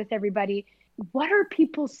you've had with everybody, what are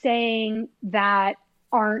people saying that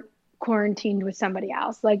aren't quarantined with somebody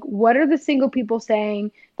else? Like, what are the single people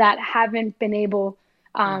saying that haven't been able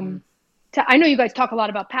Hmm. I know you guys talk a lot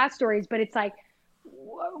about past stories, but it's like,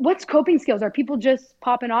 what's coping skills? Are people just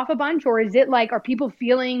popping off a bunch, or is it like, are people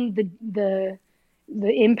feeling the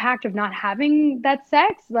impact of not having that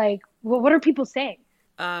sex? Like, what are people saying?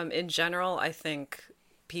 In general, I think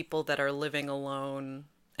people that are living alone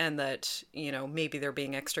and that, maybe they're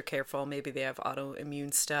being extra careful, maybe they have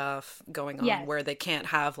autoimmune stuff going on Yes. where they can't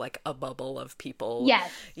have like a bubble of people,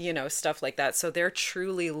 Yes. stuff like that. So they're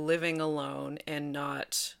truly living alone and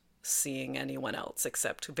not seeing anyone else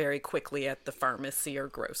except very quickly at the pharmacy or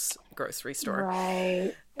grocery store.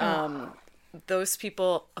 Right. Ugh. Those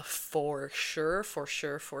people for sure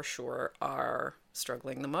are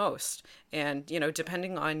struggling the most. And,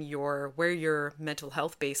 depending on where your mental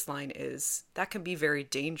health baseline is, that can be very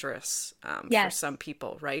dangerous for Yes. some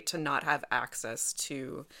people, right? To not have access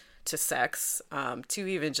to sex, to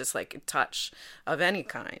even just like touch of any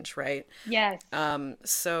kind, right? Yes.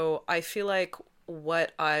 So I feel like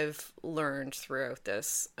what I've learned throughout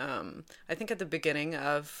this, I think at the beginning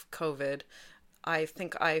of COVID, I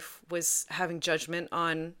think I was having judgment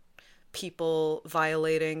on people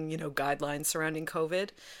violating, guidelines surrounding COVID.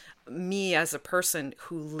 Me as a person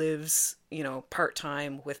who lives,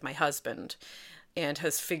 part-time with my husband and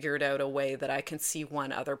has figured out a way that I can see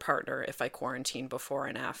one other partner if I quarantine before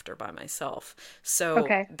and after by myself. So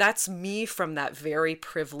Okay. that's me from that very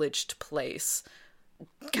privileged place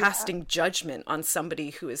Yeah. casting judgment on somebody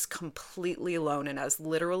who is completely alone and has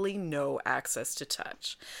literally no access to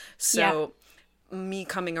touch. Yeah. So me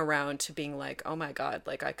coming around to being like, oh my God,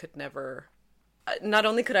 like I could never, not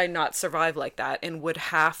only could I not survive like that and would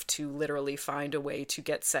have to literally find a way to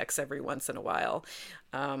get sex every once in a while,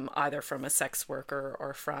 either from a sex worker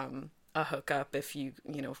or from a hookup if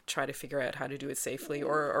try to figure out how to do it safely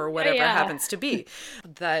or whatever it Yeah. happens to be.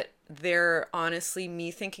 That there, honestly,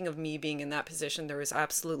 me thinking of me being in that position, there was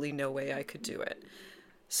absolutely no way I could do it.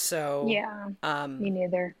 So, Yeah. Me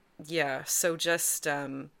neither. yeah, so just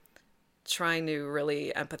trying to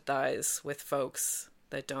really empathize with folks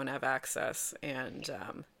that don't have access and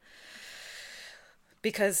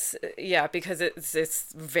because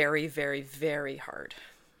it's very, very, very hard.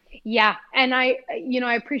 Yeah, and I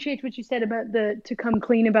appreciate what you said about to come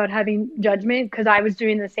clean about having judgment, because I was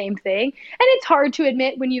doing the same thing, and it's hard to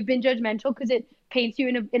admit when you've been judgmental because it paints you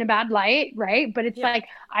in a bad light, right? But it's Yeah. like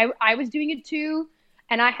I was doing it too,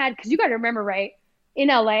 and I had, because you got to remember, right? In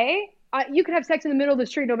LA, you could have sex in the middle of the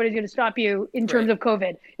street, nobody's going to stop you in terms Right. of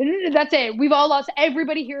COVID. That's it. We've all lost.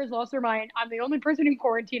 Everybody here has lost their mind. I'm the only person in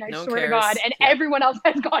quarantine. I No one swear to God, cares. and Yeah. everyone else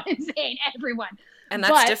has gone insane. Everyone. And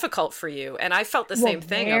that's difficult for you. And I felt the same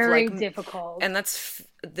thing of very like difficult. And that's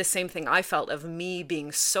the same thing I felt of me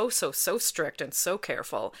being so strict and so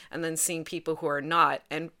careful, and then seeing people who are not,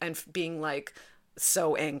 and being like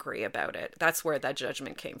so angry about it. That's where that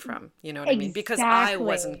judgment came from. You know what I mean? Because I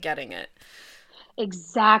wasn't getting it.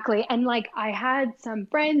 Exactly. And like I had some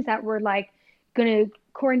friends that were like gonna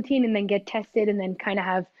quarantine and then get tested and then kind of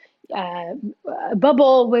have a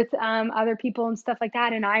bubble with other people and stuff like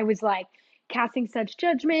that. And I was like casting such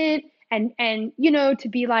judgment and you know, to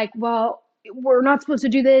be like, well, we're not supposed to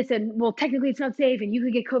do this, and well, technically it's not safe, and you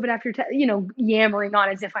could get COVID after you know, yammering on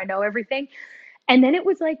as if I know everything. And then it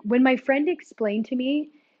was like when my friend explained to me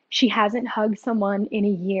she hasn't hugged someone in a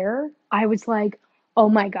year, I was like, oh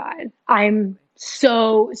my God, I'm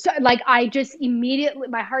so like I just immediately,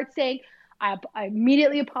 my heart sank. I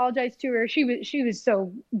immediately apologized to her. She was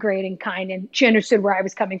so great and kind, and she understood where I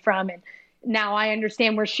was coming from. And now I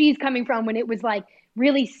understand where she's coming from, when it was like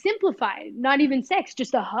really simplified, not even sex,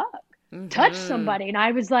 just a hug, touch somebody. And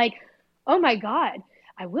I was like, oh my God.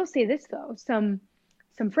 I will say this though, some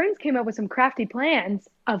friends came up with some crafty plans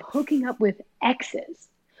of hooking up with exes.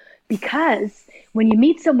 Because when you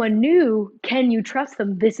meet someone new, can you trust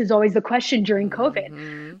them? This is always the question during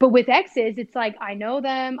COVID. But with exes, it's like, I know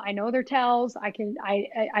them, I know their tells, I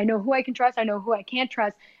know who I can trust, I know who I can't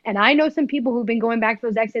trust. And I know some people who've been going back to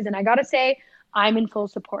those exes, and I gotta say, I'm in full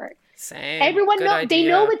support. Same. Everyone Good knows, idea. they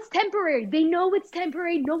know it's temporary. They know it's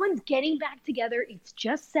temporary. No one's getting back together. It's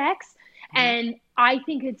just sex. And I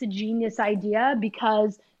think it's a genius idea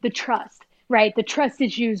because the trust, right? The trust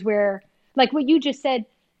issues where, like what you just said,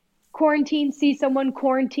 quarantine, see someone,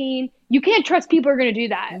 quarantine. You can't trust people are going to do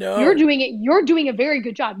that. No. You're doing a very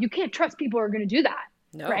good job. You can't trust people are going to do that.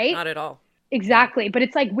 No, right? not at all. Exactly. But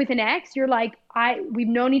it's like with an ex, you're like, we've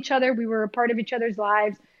known each other. We were a part of each other's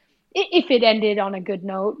lives. If it ended on a good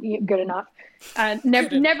note, good enough.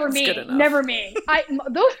 Never me.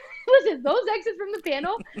 Those exes from the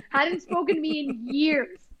panel hadn't spoken to me in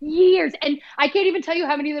years. And I can't even tell you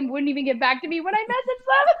how many of them wouldn't even get back to me when I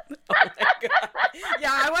messaged them. Oh my God. Yeah,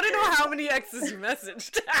 I want to know how many exes you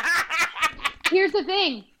messaged. Here's the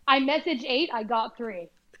thing. I messaged 8. I got 3.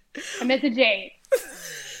 I messaged 8.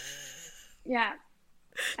 Yeah.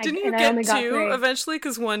 Didn't you get 2 eventually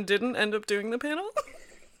because one didn't end up doing the panel?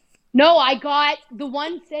 No, I got, the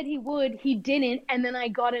one said he would, he didn't, and then I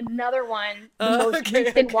got another one, the most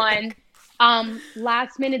recent one,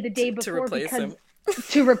 last minute the day before to replace him.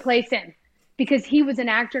 To replace him. Because he was an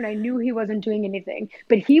actor and I knew he wasn't doing anything.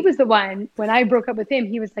 But he was the one, when I broke up with him,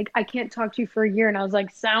 he was like, I can't talk to you for a year. And I was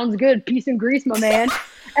like, sounds good. Peace and grease, my man.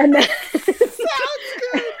 And then sounds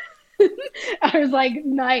good. I was like,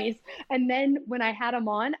 nice. And then when I had him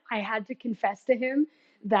on, I had to confess to him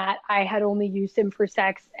that I had only used him for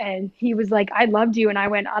sex. And he was like, I loved you. And I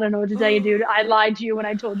went, I don't know what to tell you, dude. I lied to you when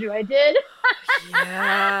I told you I did.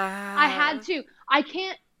 Yeah. I had to.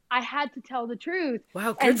 I had to tell the truth.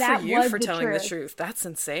 Wow, good for you for telling the truth. That's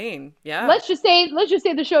insane. Yeah. Let's just say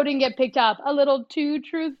the show didn't get picked up. A little too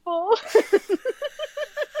truthful.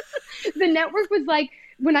 The network was like,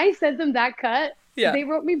 when I sent them that cut, they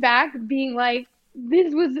wrote me back being like,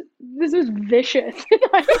 this was vicious.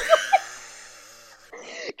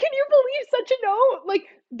 Can you believe such a note? Like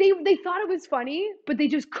they thought it was funny, but they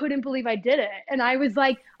just couldn't believe I did it. And I was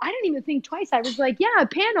like, I didn't even think twice. I was like, yeah, a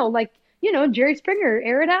panel, like, you know, Jerry Springer,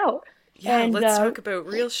 air it out. Yeah, and, let's talk about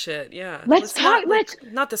real shit. Yeah. Let's talk.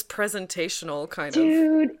 Not this presentational kind of.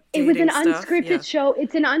 Dude, it was an unscripted show. show.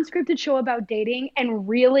 It's an unscripted show about dating. And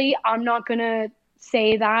really, I'm not going to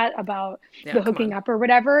say that about the hooking up or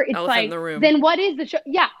whatever. It's Elephant in the room. Then what is the show?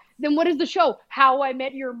 Yeah. Then what is the show? How I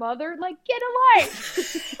Met Your Mother? Like, get a life.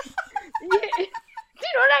 Do you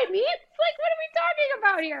know what I mean? It's like, what are we talking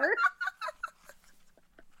about here?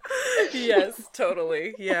 Yes,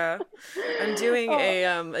 totally. Yeah. I'm doing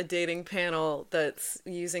a dating panel that's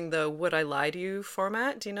using the Would I Lie to You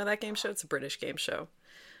format. Do you know that game show? It's a British game show.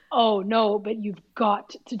 Oh, no, but you've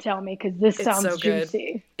got to tell me because this sounds so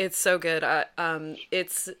juicy. It's so good.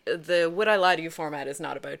 It's the Would I Lie to You format is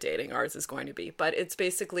not about dating. Ours is going to be. But it's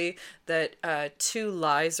basically that 2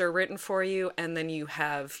 lies are written for you and then you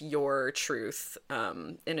have your truth.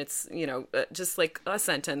 And it's, you know, just like a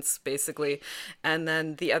sentence, basically. And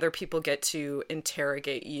then the other people get to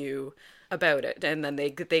interrogate you about it, and then they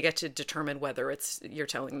get to determine whether you're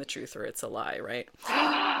telling the truth or it's a lie, right?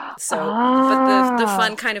 So but the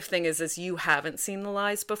fun kind of thing is you haven't seen the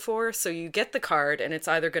lies before, so you get the card and it's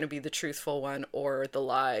either going to be the truthful one or the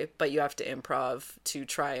lie, but you have to improv to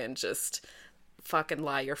try and just fucking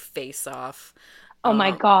lie your face off. Oh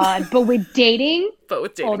my God. But with dating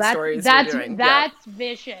stories that's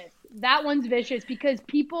vicious. That one's vicious because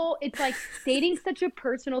people, it's like dating's such a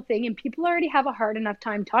personal thing and people already have a hard enough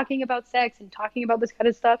time talking about sex and talking about this kind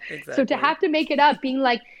of stuff. Exactly. So to have to make it up, being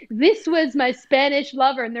like, this was my Spanish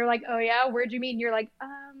lover, and they're like, oh yeah, where'd you meet? And you're like,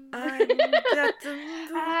 I'm at the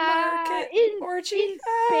market orgy. In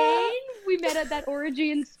Spain. We met at that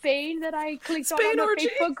orgy in Spain that I clicked on the orgy.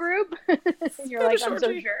 Facebook group. And you're like, Spanish I'm so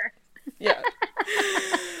orgy. sure. Yeah.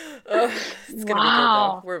 It's going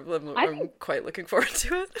to be good, though. I'm quite looking forward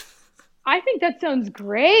to it. I think that sounds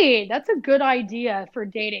great. That's a good idea for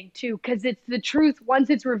dating, too, because it's the truth.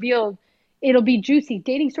 Once it's revealed, it'll be juicy.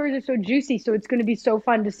 Dating stories are so juicy, so it's going to be so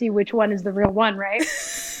fun to see which one is the real one, right?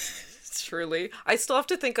 Truly. I still have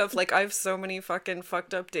to think of, like, I have so many fucking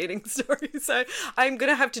fucked up dating stories. I'm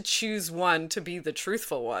going to have to choose one to be the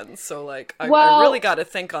truthful one. So, like, I really got to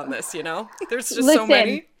think on this, you know? There's just so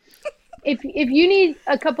many. If you need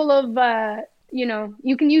a couple of,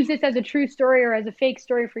 you can use this as a true story or as a fake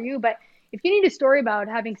story for you, but if you need a story about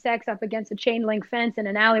having sex up against a chain link fence in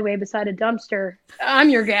an alleyway beside a dumpster, I'm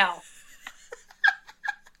your gal.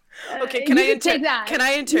 Okay, can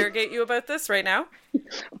I interrogate you about this right now?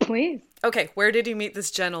 Please. Okay, where did you meet this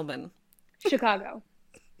gentleman? Chicago.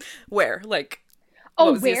 Where? Like,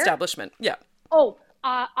 what was the establishment? Yeah.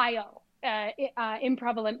 IO.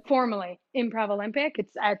 Formerly Improv Olympic.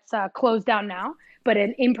 It's closed down now, but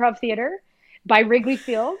an improv theater by Wrigley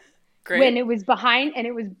Field. Great. When it was behind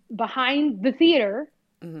the theater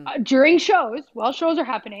during shows, while shows are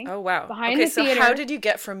happening. Oh, wow. Theater. So how did you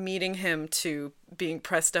get from meeting him to being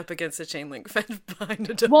pressed up against a chain link fence behind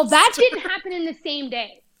a dumpster? Well, that didn't happen in the same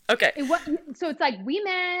day. Okay. So it's like we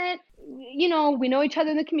met, we know each other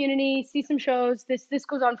in the community, see some shows. This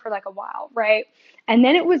goes on for like a while, right? And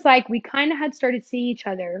then it was like we kind of had started seeing each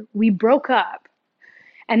other. We broke up.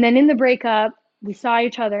 And then in the breakup, we saw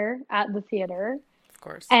each other at the theater. Of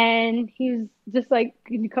course. And he was just like,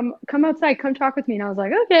 can you come outside, come talk with me? And I was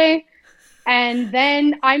like, okay. And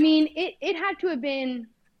then, it had to have been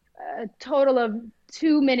a total of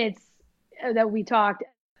 2 minutes that we talked.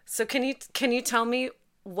 So can you tell me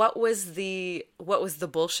what was the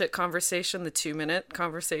bullshit conversation, the 2-minute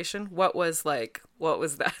conversation? What was that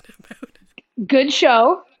about? Good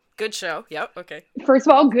show. Good show. Yep. Okay. First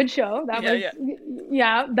of all, good show.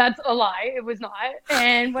 Yeah. That's a lie. It was not.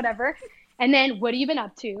 And whatever. And then, what have you been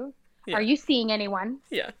up to? Yeah. Are you seeing anyone?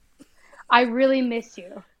 Yeah. I really miss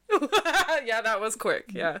you. Yeah, that was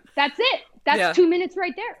quick. Yeah. That's it. That's 2 minutes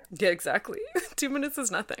right there. Yeah, exactly. 2 minutes is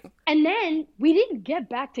nothing. And then we didn't get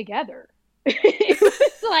back together. It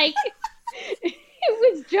was like, it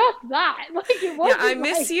was just that. Like, it wasn't. Yeah, I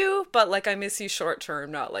miss you, but like I miss you short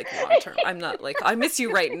term, not like long term. I'm not like, I miss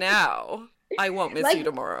you right now. I won't miss you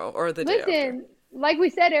tomorrow or the day after. Listen, like we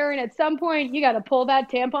said, Aaron, at some point you got to pull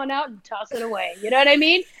that tampon out and toss it away. You know what I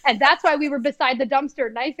mean? And that's why we were beside the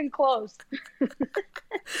dumpster, nice and close.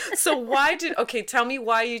 So tell me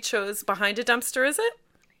why you chose behind a dumpster, is it?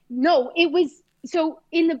 No, it was,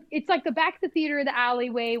 it's like the back of the theater, the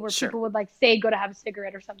alleyway where people would like say, go to have a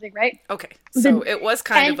cigarette or something, right? Okay. So it was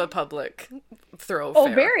kind of a public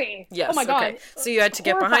thoroughfare. Oh, very. Yes. Oh my God. Okay. So you had to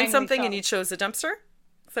get behind something and you chose a dumpster?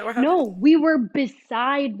 Is that what happened? No, we were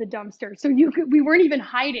beside the dumpster. So we weren't even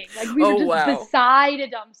hiding. Like we were just beside a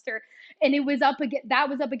dumpster. And it was that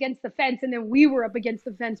was up against the fence. And then we were up against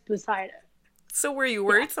the fence beside it. So were you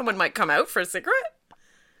worried someone might come out for a cigarette?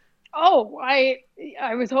 Oh, I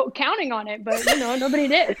was counting on it, but nobody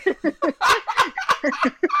did.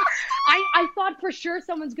 I thought for sure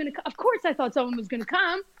someone's going to come. Of course I thought someone was going to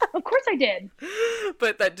come. Of course I did.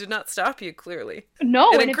 But that did not stop you, clearly.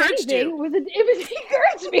 No, it and encouraged it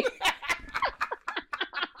encouraged me.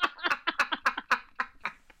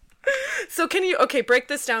 So can you, break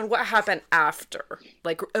this down. What happened after?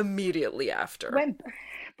 Like immediately after?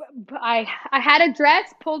 I had a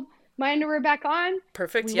dress, pulled my underwear back on.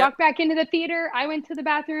 Perfect. We walked back into the theater. I went to the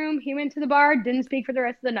bathroom. He went to the bar. Didn't speak for the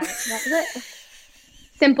rest of the night. That was it.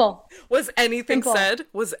 Simple. Was anything said?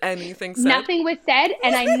 Nothing was said,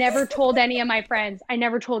 and I never told any of my friends. I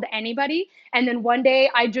never told anybody. And then one day,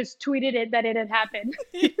 I just tweeted it that it had happened.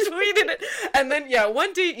 You tweeted it. And then,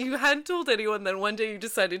 one day you hadn't told anyone. Then one day you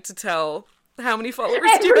decided to tell. How many followers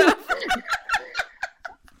do you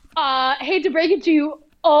have? Hate to break it to you,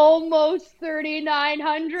 almost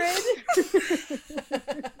 3,900.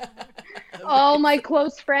 All my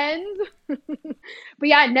close friends. But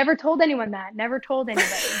yeah, never told anyone that. Never told anybody.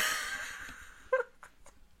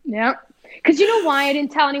 Yeah. Because you know why I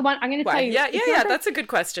didn't tell anyone? I'm going to tell you. Yeah. That's a good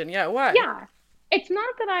question. Yeah, why? Yeah. It's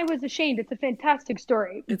not that I was ashamed. It's a fantastic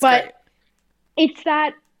story. It's but great. It's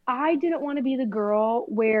that I didn't want to be the girl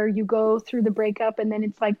where you go through the breakup and then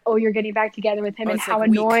it's like, oh, you're getting back together with him and how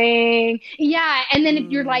annoying. Yeah. And then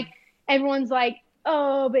you're like, everyone's like,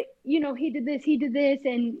 oh, but he did this,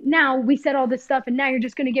 and now we said all this stuff, and now you're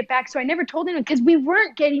just going to get back. So I never told anyone because we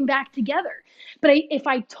weren't getting back together. But if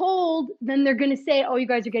I told, then they're going to say, oh, you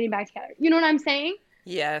guys are getting back together. You know what I'm saying?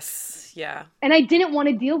 Yes. Yeah. And I didn't want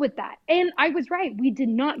to deal with that. And I was right. We did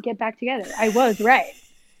not get back together. I was right.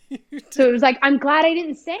 So it was like, I'm glad I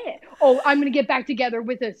didn't say it. Oh, I'm going to get back together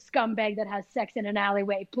with a scumbag that has sex in an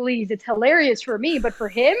alleyway. Please, it's hilarious for me, but for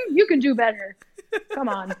him, you can do better. Come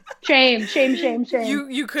on. Shame.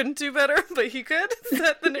 You couldn't do better, but he could? Is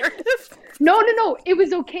that the narrative? No. It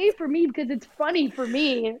was okay for me because it's funny for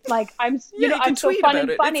me. Like, I'm so fun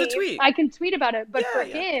and funny. It's a tweet. I can tweet about it. But for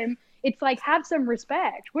him, it's like, have some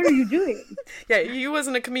respect. What are you doing? Yeah, he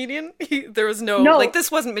wasn't a comedian. There was no,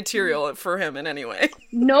 this wasn't material for him in any way.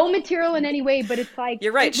 No material in any way, but it's like...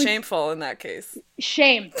 You're right, shameful in that case.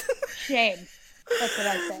 Shame. That's what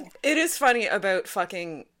I say. It is funny about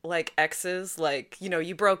fucking, like, exes, like,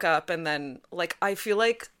 you broke up and then, like, I feel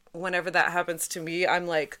like whenever that happens to me, I'm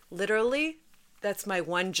like, literally, that's my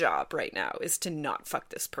one job right now, is to not fuck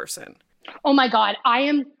this person. Oh my God, I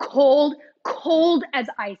am cold as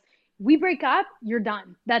ice. We break up, you're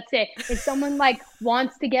done. That's it. If someone like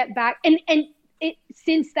wants to get back, and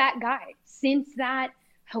since that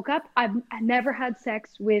hookup, I never had sex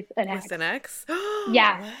with an ex. With an ex?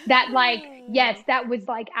 Yeah, that like, yes, that was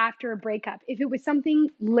like after a breakup. If it was something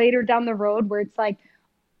later down the road where it's like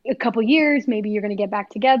a couple years, maybe you're going to get back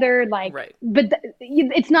together, like, right. But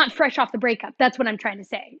it's not fresh off the breakup. That's what I'm trying to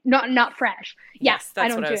say. Not fresh. Yes,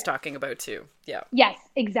 that's what I was talking about too. Yeah. Yes,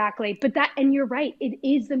 exactly. But and you're right. It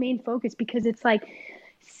is the main focus because it's like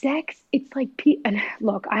sex. It's like, and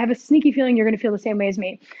look, I have a sneaky feeling you're going to feel the same way as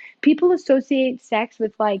me. People associate sex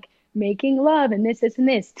with like making love and this, and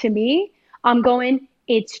this. To me, I'm going,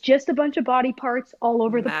 it's just a bunch of body parts all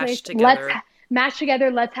over the place. Together. Let's mash together.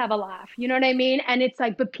 Let's have a laugh. You know what I mean? And it's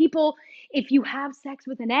like, but people, if you have sex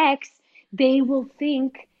with an ex, they will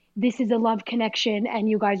think this is a love connection and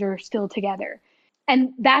you guys are still together.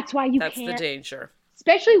 And that's why that's can't. That's the danger.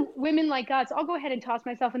 Especially women like us. I'll go ahead and toss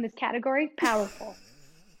myself in this category. Powerful.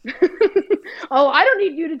 Oh, I don't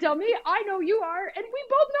need you to tell me. I know you are. And we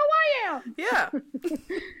both know I am. Yeah.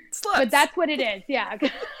 Sluts. But that's what it is. Yeah.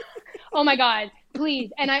 Oh my God.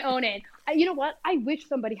 Please. And I own it. You know what? I wish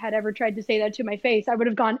somebody had ever tried to say that to my face. I would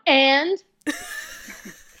have gone, and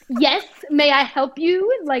yes, may I help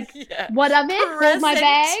you? Like, what of it? Present. Hold my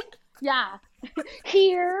bag. Yeah.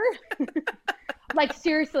 Here. Like,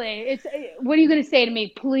 seriously, it's, what are you going to say to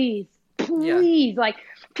me? Please. Yeah. Like,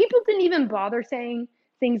 people didn't even bother saying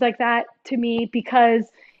things like that to me because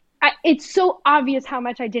it's so obvious how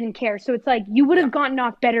much I didn't care. So it's like, you would have gotten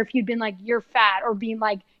off better if you'd been like, you're fat, or being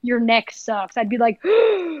like, your neck sucks. I'd be like,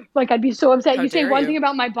 like, I'd be so upset. You say one thing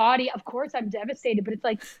about my body. Of course I'm devastated, but it's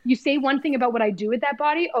like, you say one thing about what I do with that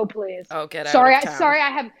body. Oh, please. Oh, get out sorry, of town. Sorry,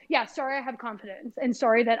 I have confidence, and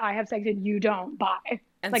sorry that I have sex and you don't. Bye.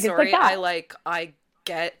 And like, sorry, it's like that. I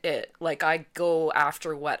get it. Like, I go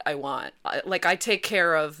after what I want. I take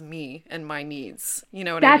care of me and my needs. You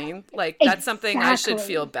know what I mean? Like, that's something I should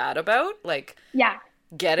feel bad about. Like,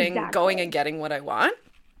 going and getting what I want.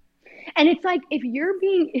 And it's like, if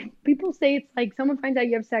people say it's like someone finds out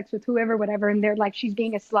you have sex with whoever, whatever, and they're like, she's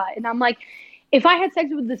being a slut. And I'm like, if I had sex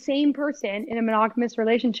with the same person in a monogamous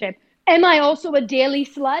relationship, am I also a daily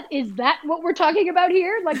slut? Is that what we're talking about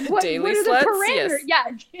here? Like, what are the parameters?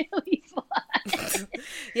 Yes. Yeah, daily slut.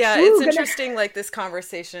 Yeah, it's interesting, like, this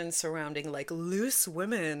conversation surrounding, like, loose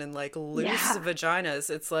women and, like, loose vaginas.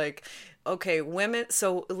 It's like, okay, women,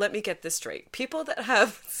 so let me get this straight. People that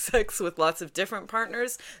have sex with lots of different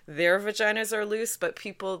partners, their vaginas are loose, but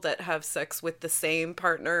people that have sex with the same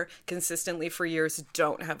partner consistently for years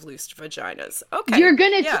don't have loose vaginas. Okay. You're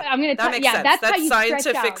going to, I'm going to tell you, sense. That's how you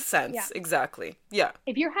scientific sense. Yeah. Exactly. Yeah.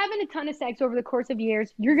 If you're having a ton of sex over the course of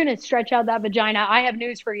years, you're going to stretch out that vagina. I have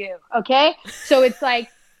news for you. Okay. So it's like,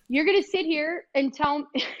 you're going to sit here and tell,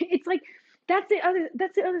 it's like, that's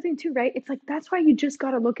the other thing too, right? It's like, that's why you just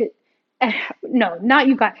got to look at, no, not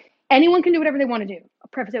you got. Anyone can do whatever they want to do. I'll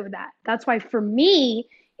preface it with that. That's why for me,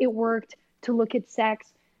 it worked to look at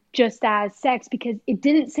sex just as sex because it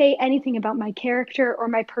didn't say anything about my character or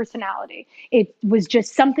my personality. It was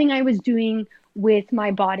just something I was doing with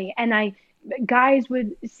my body. And guys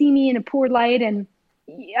would see me in a poor light and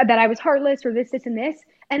that I was heartless or this, and this.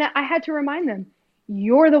 And I had to remind them,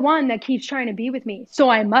 you're the one that keeps trying to be with me. So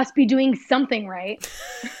I must be doing something right.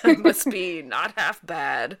 I must be not half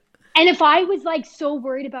bad. And if I was like so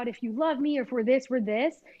worried about if you love me or if we're this,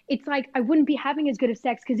 it's like I wouldn't be having as good of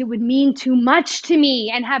sex because it would mean too much to me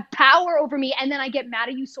and have power over me. And then I get mad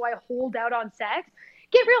at you, so I hold out on sex.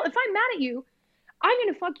 Get real. If I'm mad at you, I'm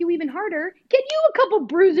going to fuck you even harder. Get you a couple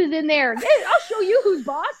bruises in there. I'll show you who's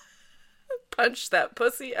boss. Punch that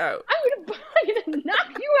pussy out. I'm gonna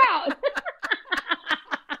knock you out.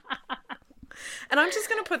 And I'm just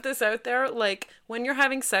going to put this out there, like, when you're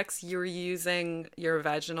having sex, you're using your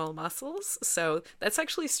vaginal muscles. So that's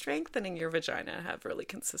actually strengthening your vagina to have really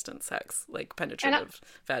consistent sex, like penetrative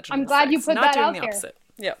vaginal I'm glad sex. you put Not that doing out the there. opposite.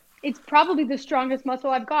 Yeah. It's probably the strongest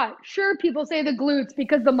muscle I've got. Sure, people say the glutes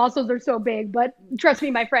because the muscles are so big, but trust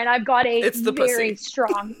me, my friend, I've got a very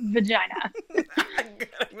strong vagina.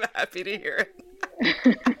 I'm happy to hear it.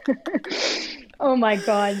 Oh my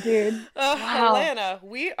God, dude. Wow. Alana,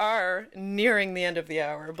 we are nearing the end of the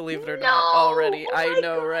hour, believe it or not, already. Oh I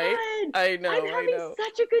know, God. Right? I know, I'm having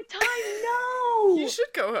such a good time. No. You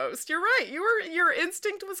should co-host. You're right. Your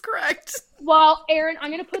instinct was correct. Well, Erin, I'm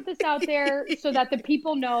going to put this out there so that the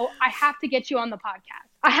people know I have to get you on the podcast.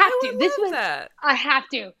 I have to. That. I have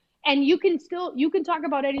to. And you can talk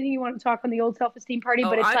about anything you want to talk on the old self-esteem party,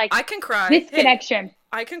 but it's I can cry. This connection.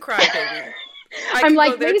 I can cry, baby. I'm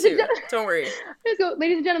like, ladies and gentlemen, don't worry. Let's go,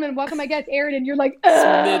 ladies and gentlemen. Welcome, my guest, Erin, and you're like,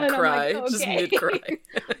 mid-cry, like, okay. Just mid-cry.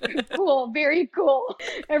 Cool, very cool.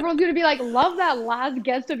 Everyone's gonna be like, love that last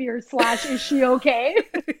guest of yours. / is she okay?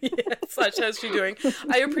 / how's she doing?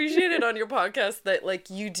 I appreciate it on your podcast that like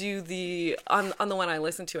you do the on the one I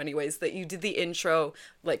listen to anyways, that you did the intro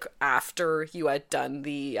like after you had done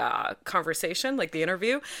the conversation, like the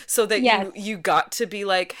interview, so that you got to be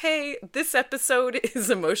like, hey, this episode is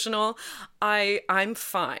emotional. I'm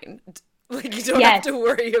fine. Like, you don't have to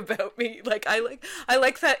worry about me. Like, I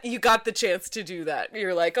like that you got the chance to do that.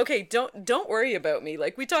 You're like, okay, don't worry about me.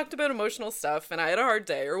 Like, we talked about emotional stuff and I had a hard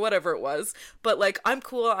day or whatever it was, but like, I'm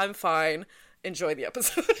cool, I'm fine. Enjoy the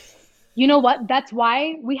episode. You know what? That's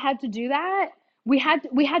why we had to do that. We had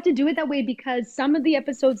to do it that way because some of the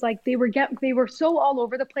episodes, like, they were so all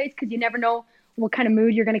over the place because you never know what kind of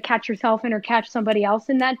mood you're going to catch yourself in or catch somebody else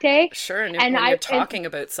in that day. Sure. And when you're talking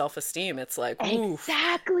about self-esteem, it's like, ooh,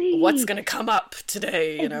 exactly. What's going to come up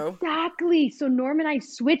today, you know? Exactly. So Norm and I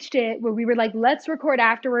switched it where we were like, let's record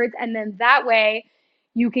afterwards. And then that way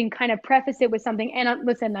you can kind of preface it with something. And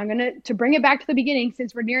listen, I'm going to bring it back to the beginning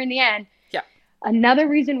since we're nearing the end. Yeah. Another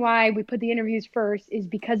reason why we put the interviews first is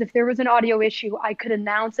because if there was an audio issue, I could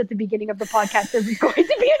announce at the beginning of the podcast there's going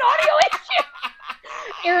to be an audio issue.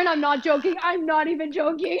 Erin, I'm not joking. I'm not even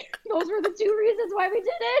joking. Those were the 2 reasons why we did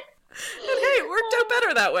it. And hey, it worked out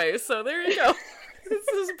better that way. So there you go. This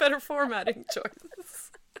is better formatting choices.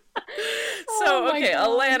 So, okay, God.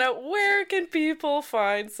 Alana, where can people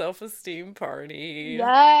find Self-Esteem Party?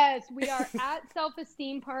 Yes, we are at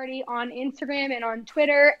Self-Esteem Party on Instagram and on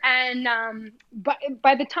Twitter. And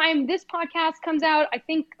by the time this podcast comes out, I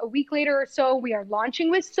think a week later or so, we are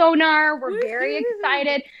launching with Sonar. We're very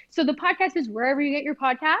excited. So the podcast is wherever you get your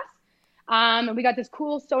podcasts. And we got this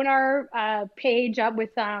cool Sonar page up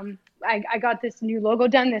with I got this new logo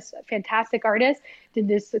done. This fantastic artist did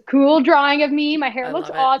this cool drawing of me. My hair looks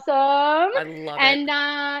awesome. I love it. And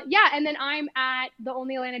and then I'm at the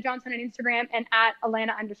only Alana Johnson on Instagram and at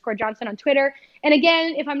Alana_Johnson on Twitter. And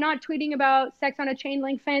again, if I'm not tweeting about sex on a chain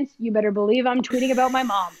link fence, you better believe I'm tweeting about my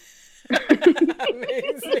mom.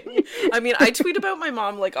 Amazing. I mean, I tweet about my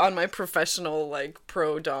mom like on my professional like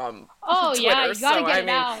pro dom. Oh Twitter, yeah, you gotta get it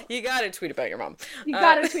out. You gotta tweet about your mom. You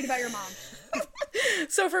gotta tweet about your mom.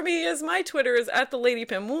 So for me, my Twitter is at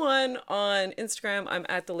 @TheLadyPim1. On Instagram, I'm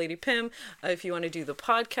at @TheLadyPim. If you want to do the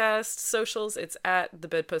podcast socials, it's at the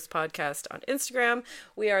Bedpost Podcast on Instagram.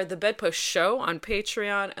 We are the Bedpost Show on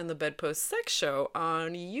Patreon and the Bedpost Sex Show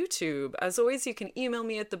on YouTube. As always, you can email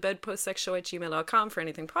me at thebedpostsexshow@gmail.com for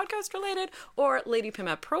anything podcast related, or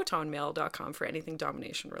ladypim@protonmail.com for anything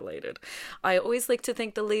domination related. I always like to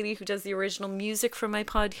thank the lady who does the original music for my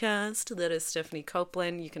podcast. That is Stephanie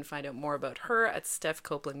Copeland. You can find out more about her at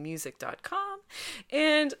stephcopelandmusic.com.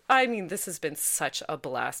 And I mean, this has been such a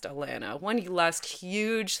blast, Alana. One last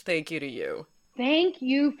huge thank you to you. Thank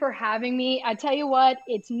you for having me. I tell you what,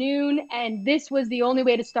 it's noon and this was the only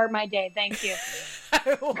way to start my day. Thank you.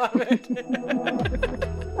 I love it.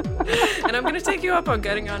 And I'm going to take you up on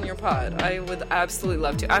getting on your pod. I would absolutely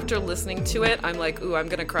love to. After listening to it, I'm like, ooh, I'm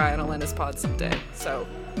going to cry on Alana's pod someday. So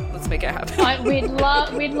let's make it happen. We'd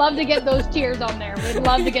love to get those tears on there. We'd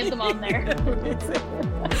love to get them on there.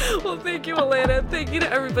 Well, thank you, Alana. Thank you to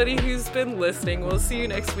everybody who's been listening. We'll see you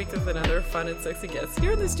next week with another fun and sexy guest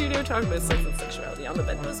here in the studio talking about sex and sexuality on the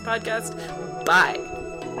Bedpost Podcast. Bye.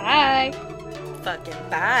 Bye. Fucking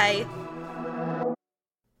bye.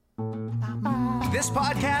 This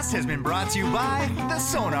podcast has been brought to you by the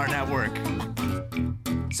Sonar Network.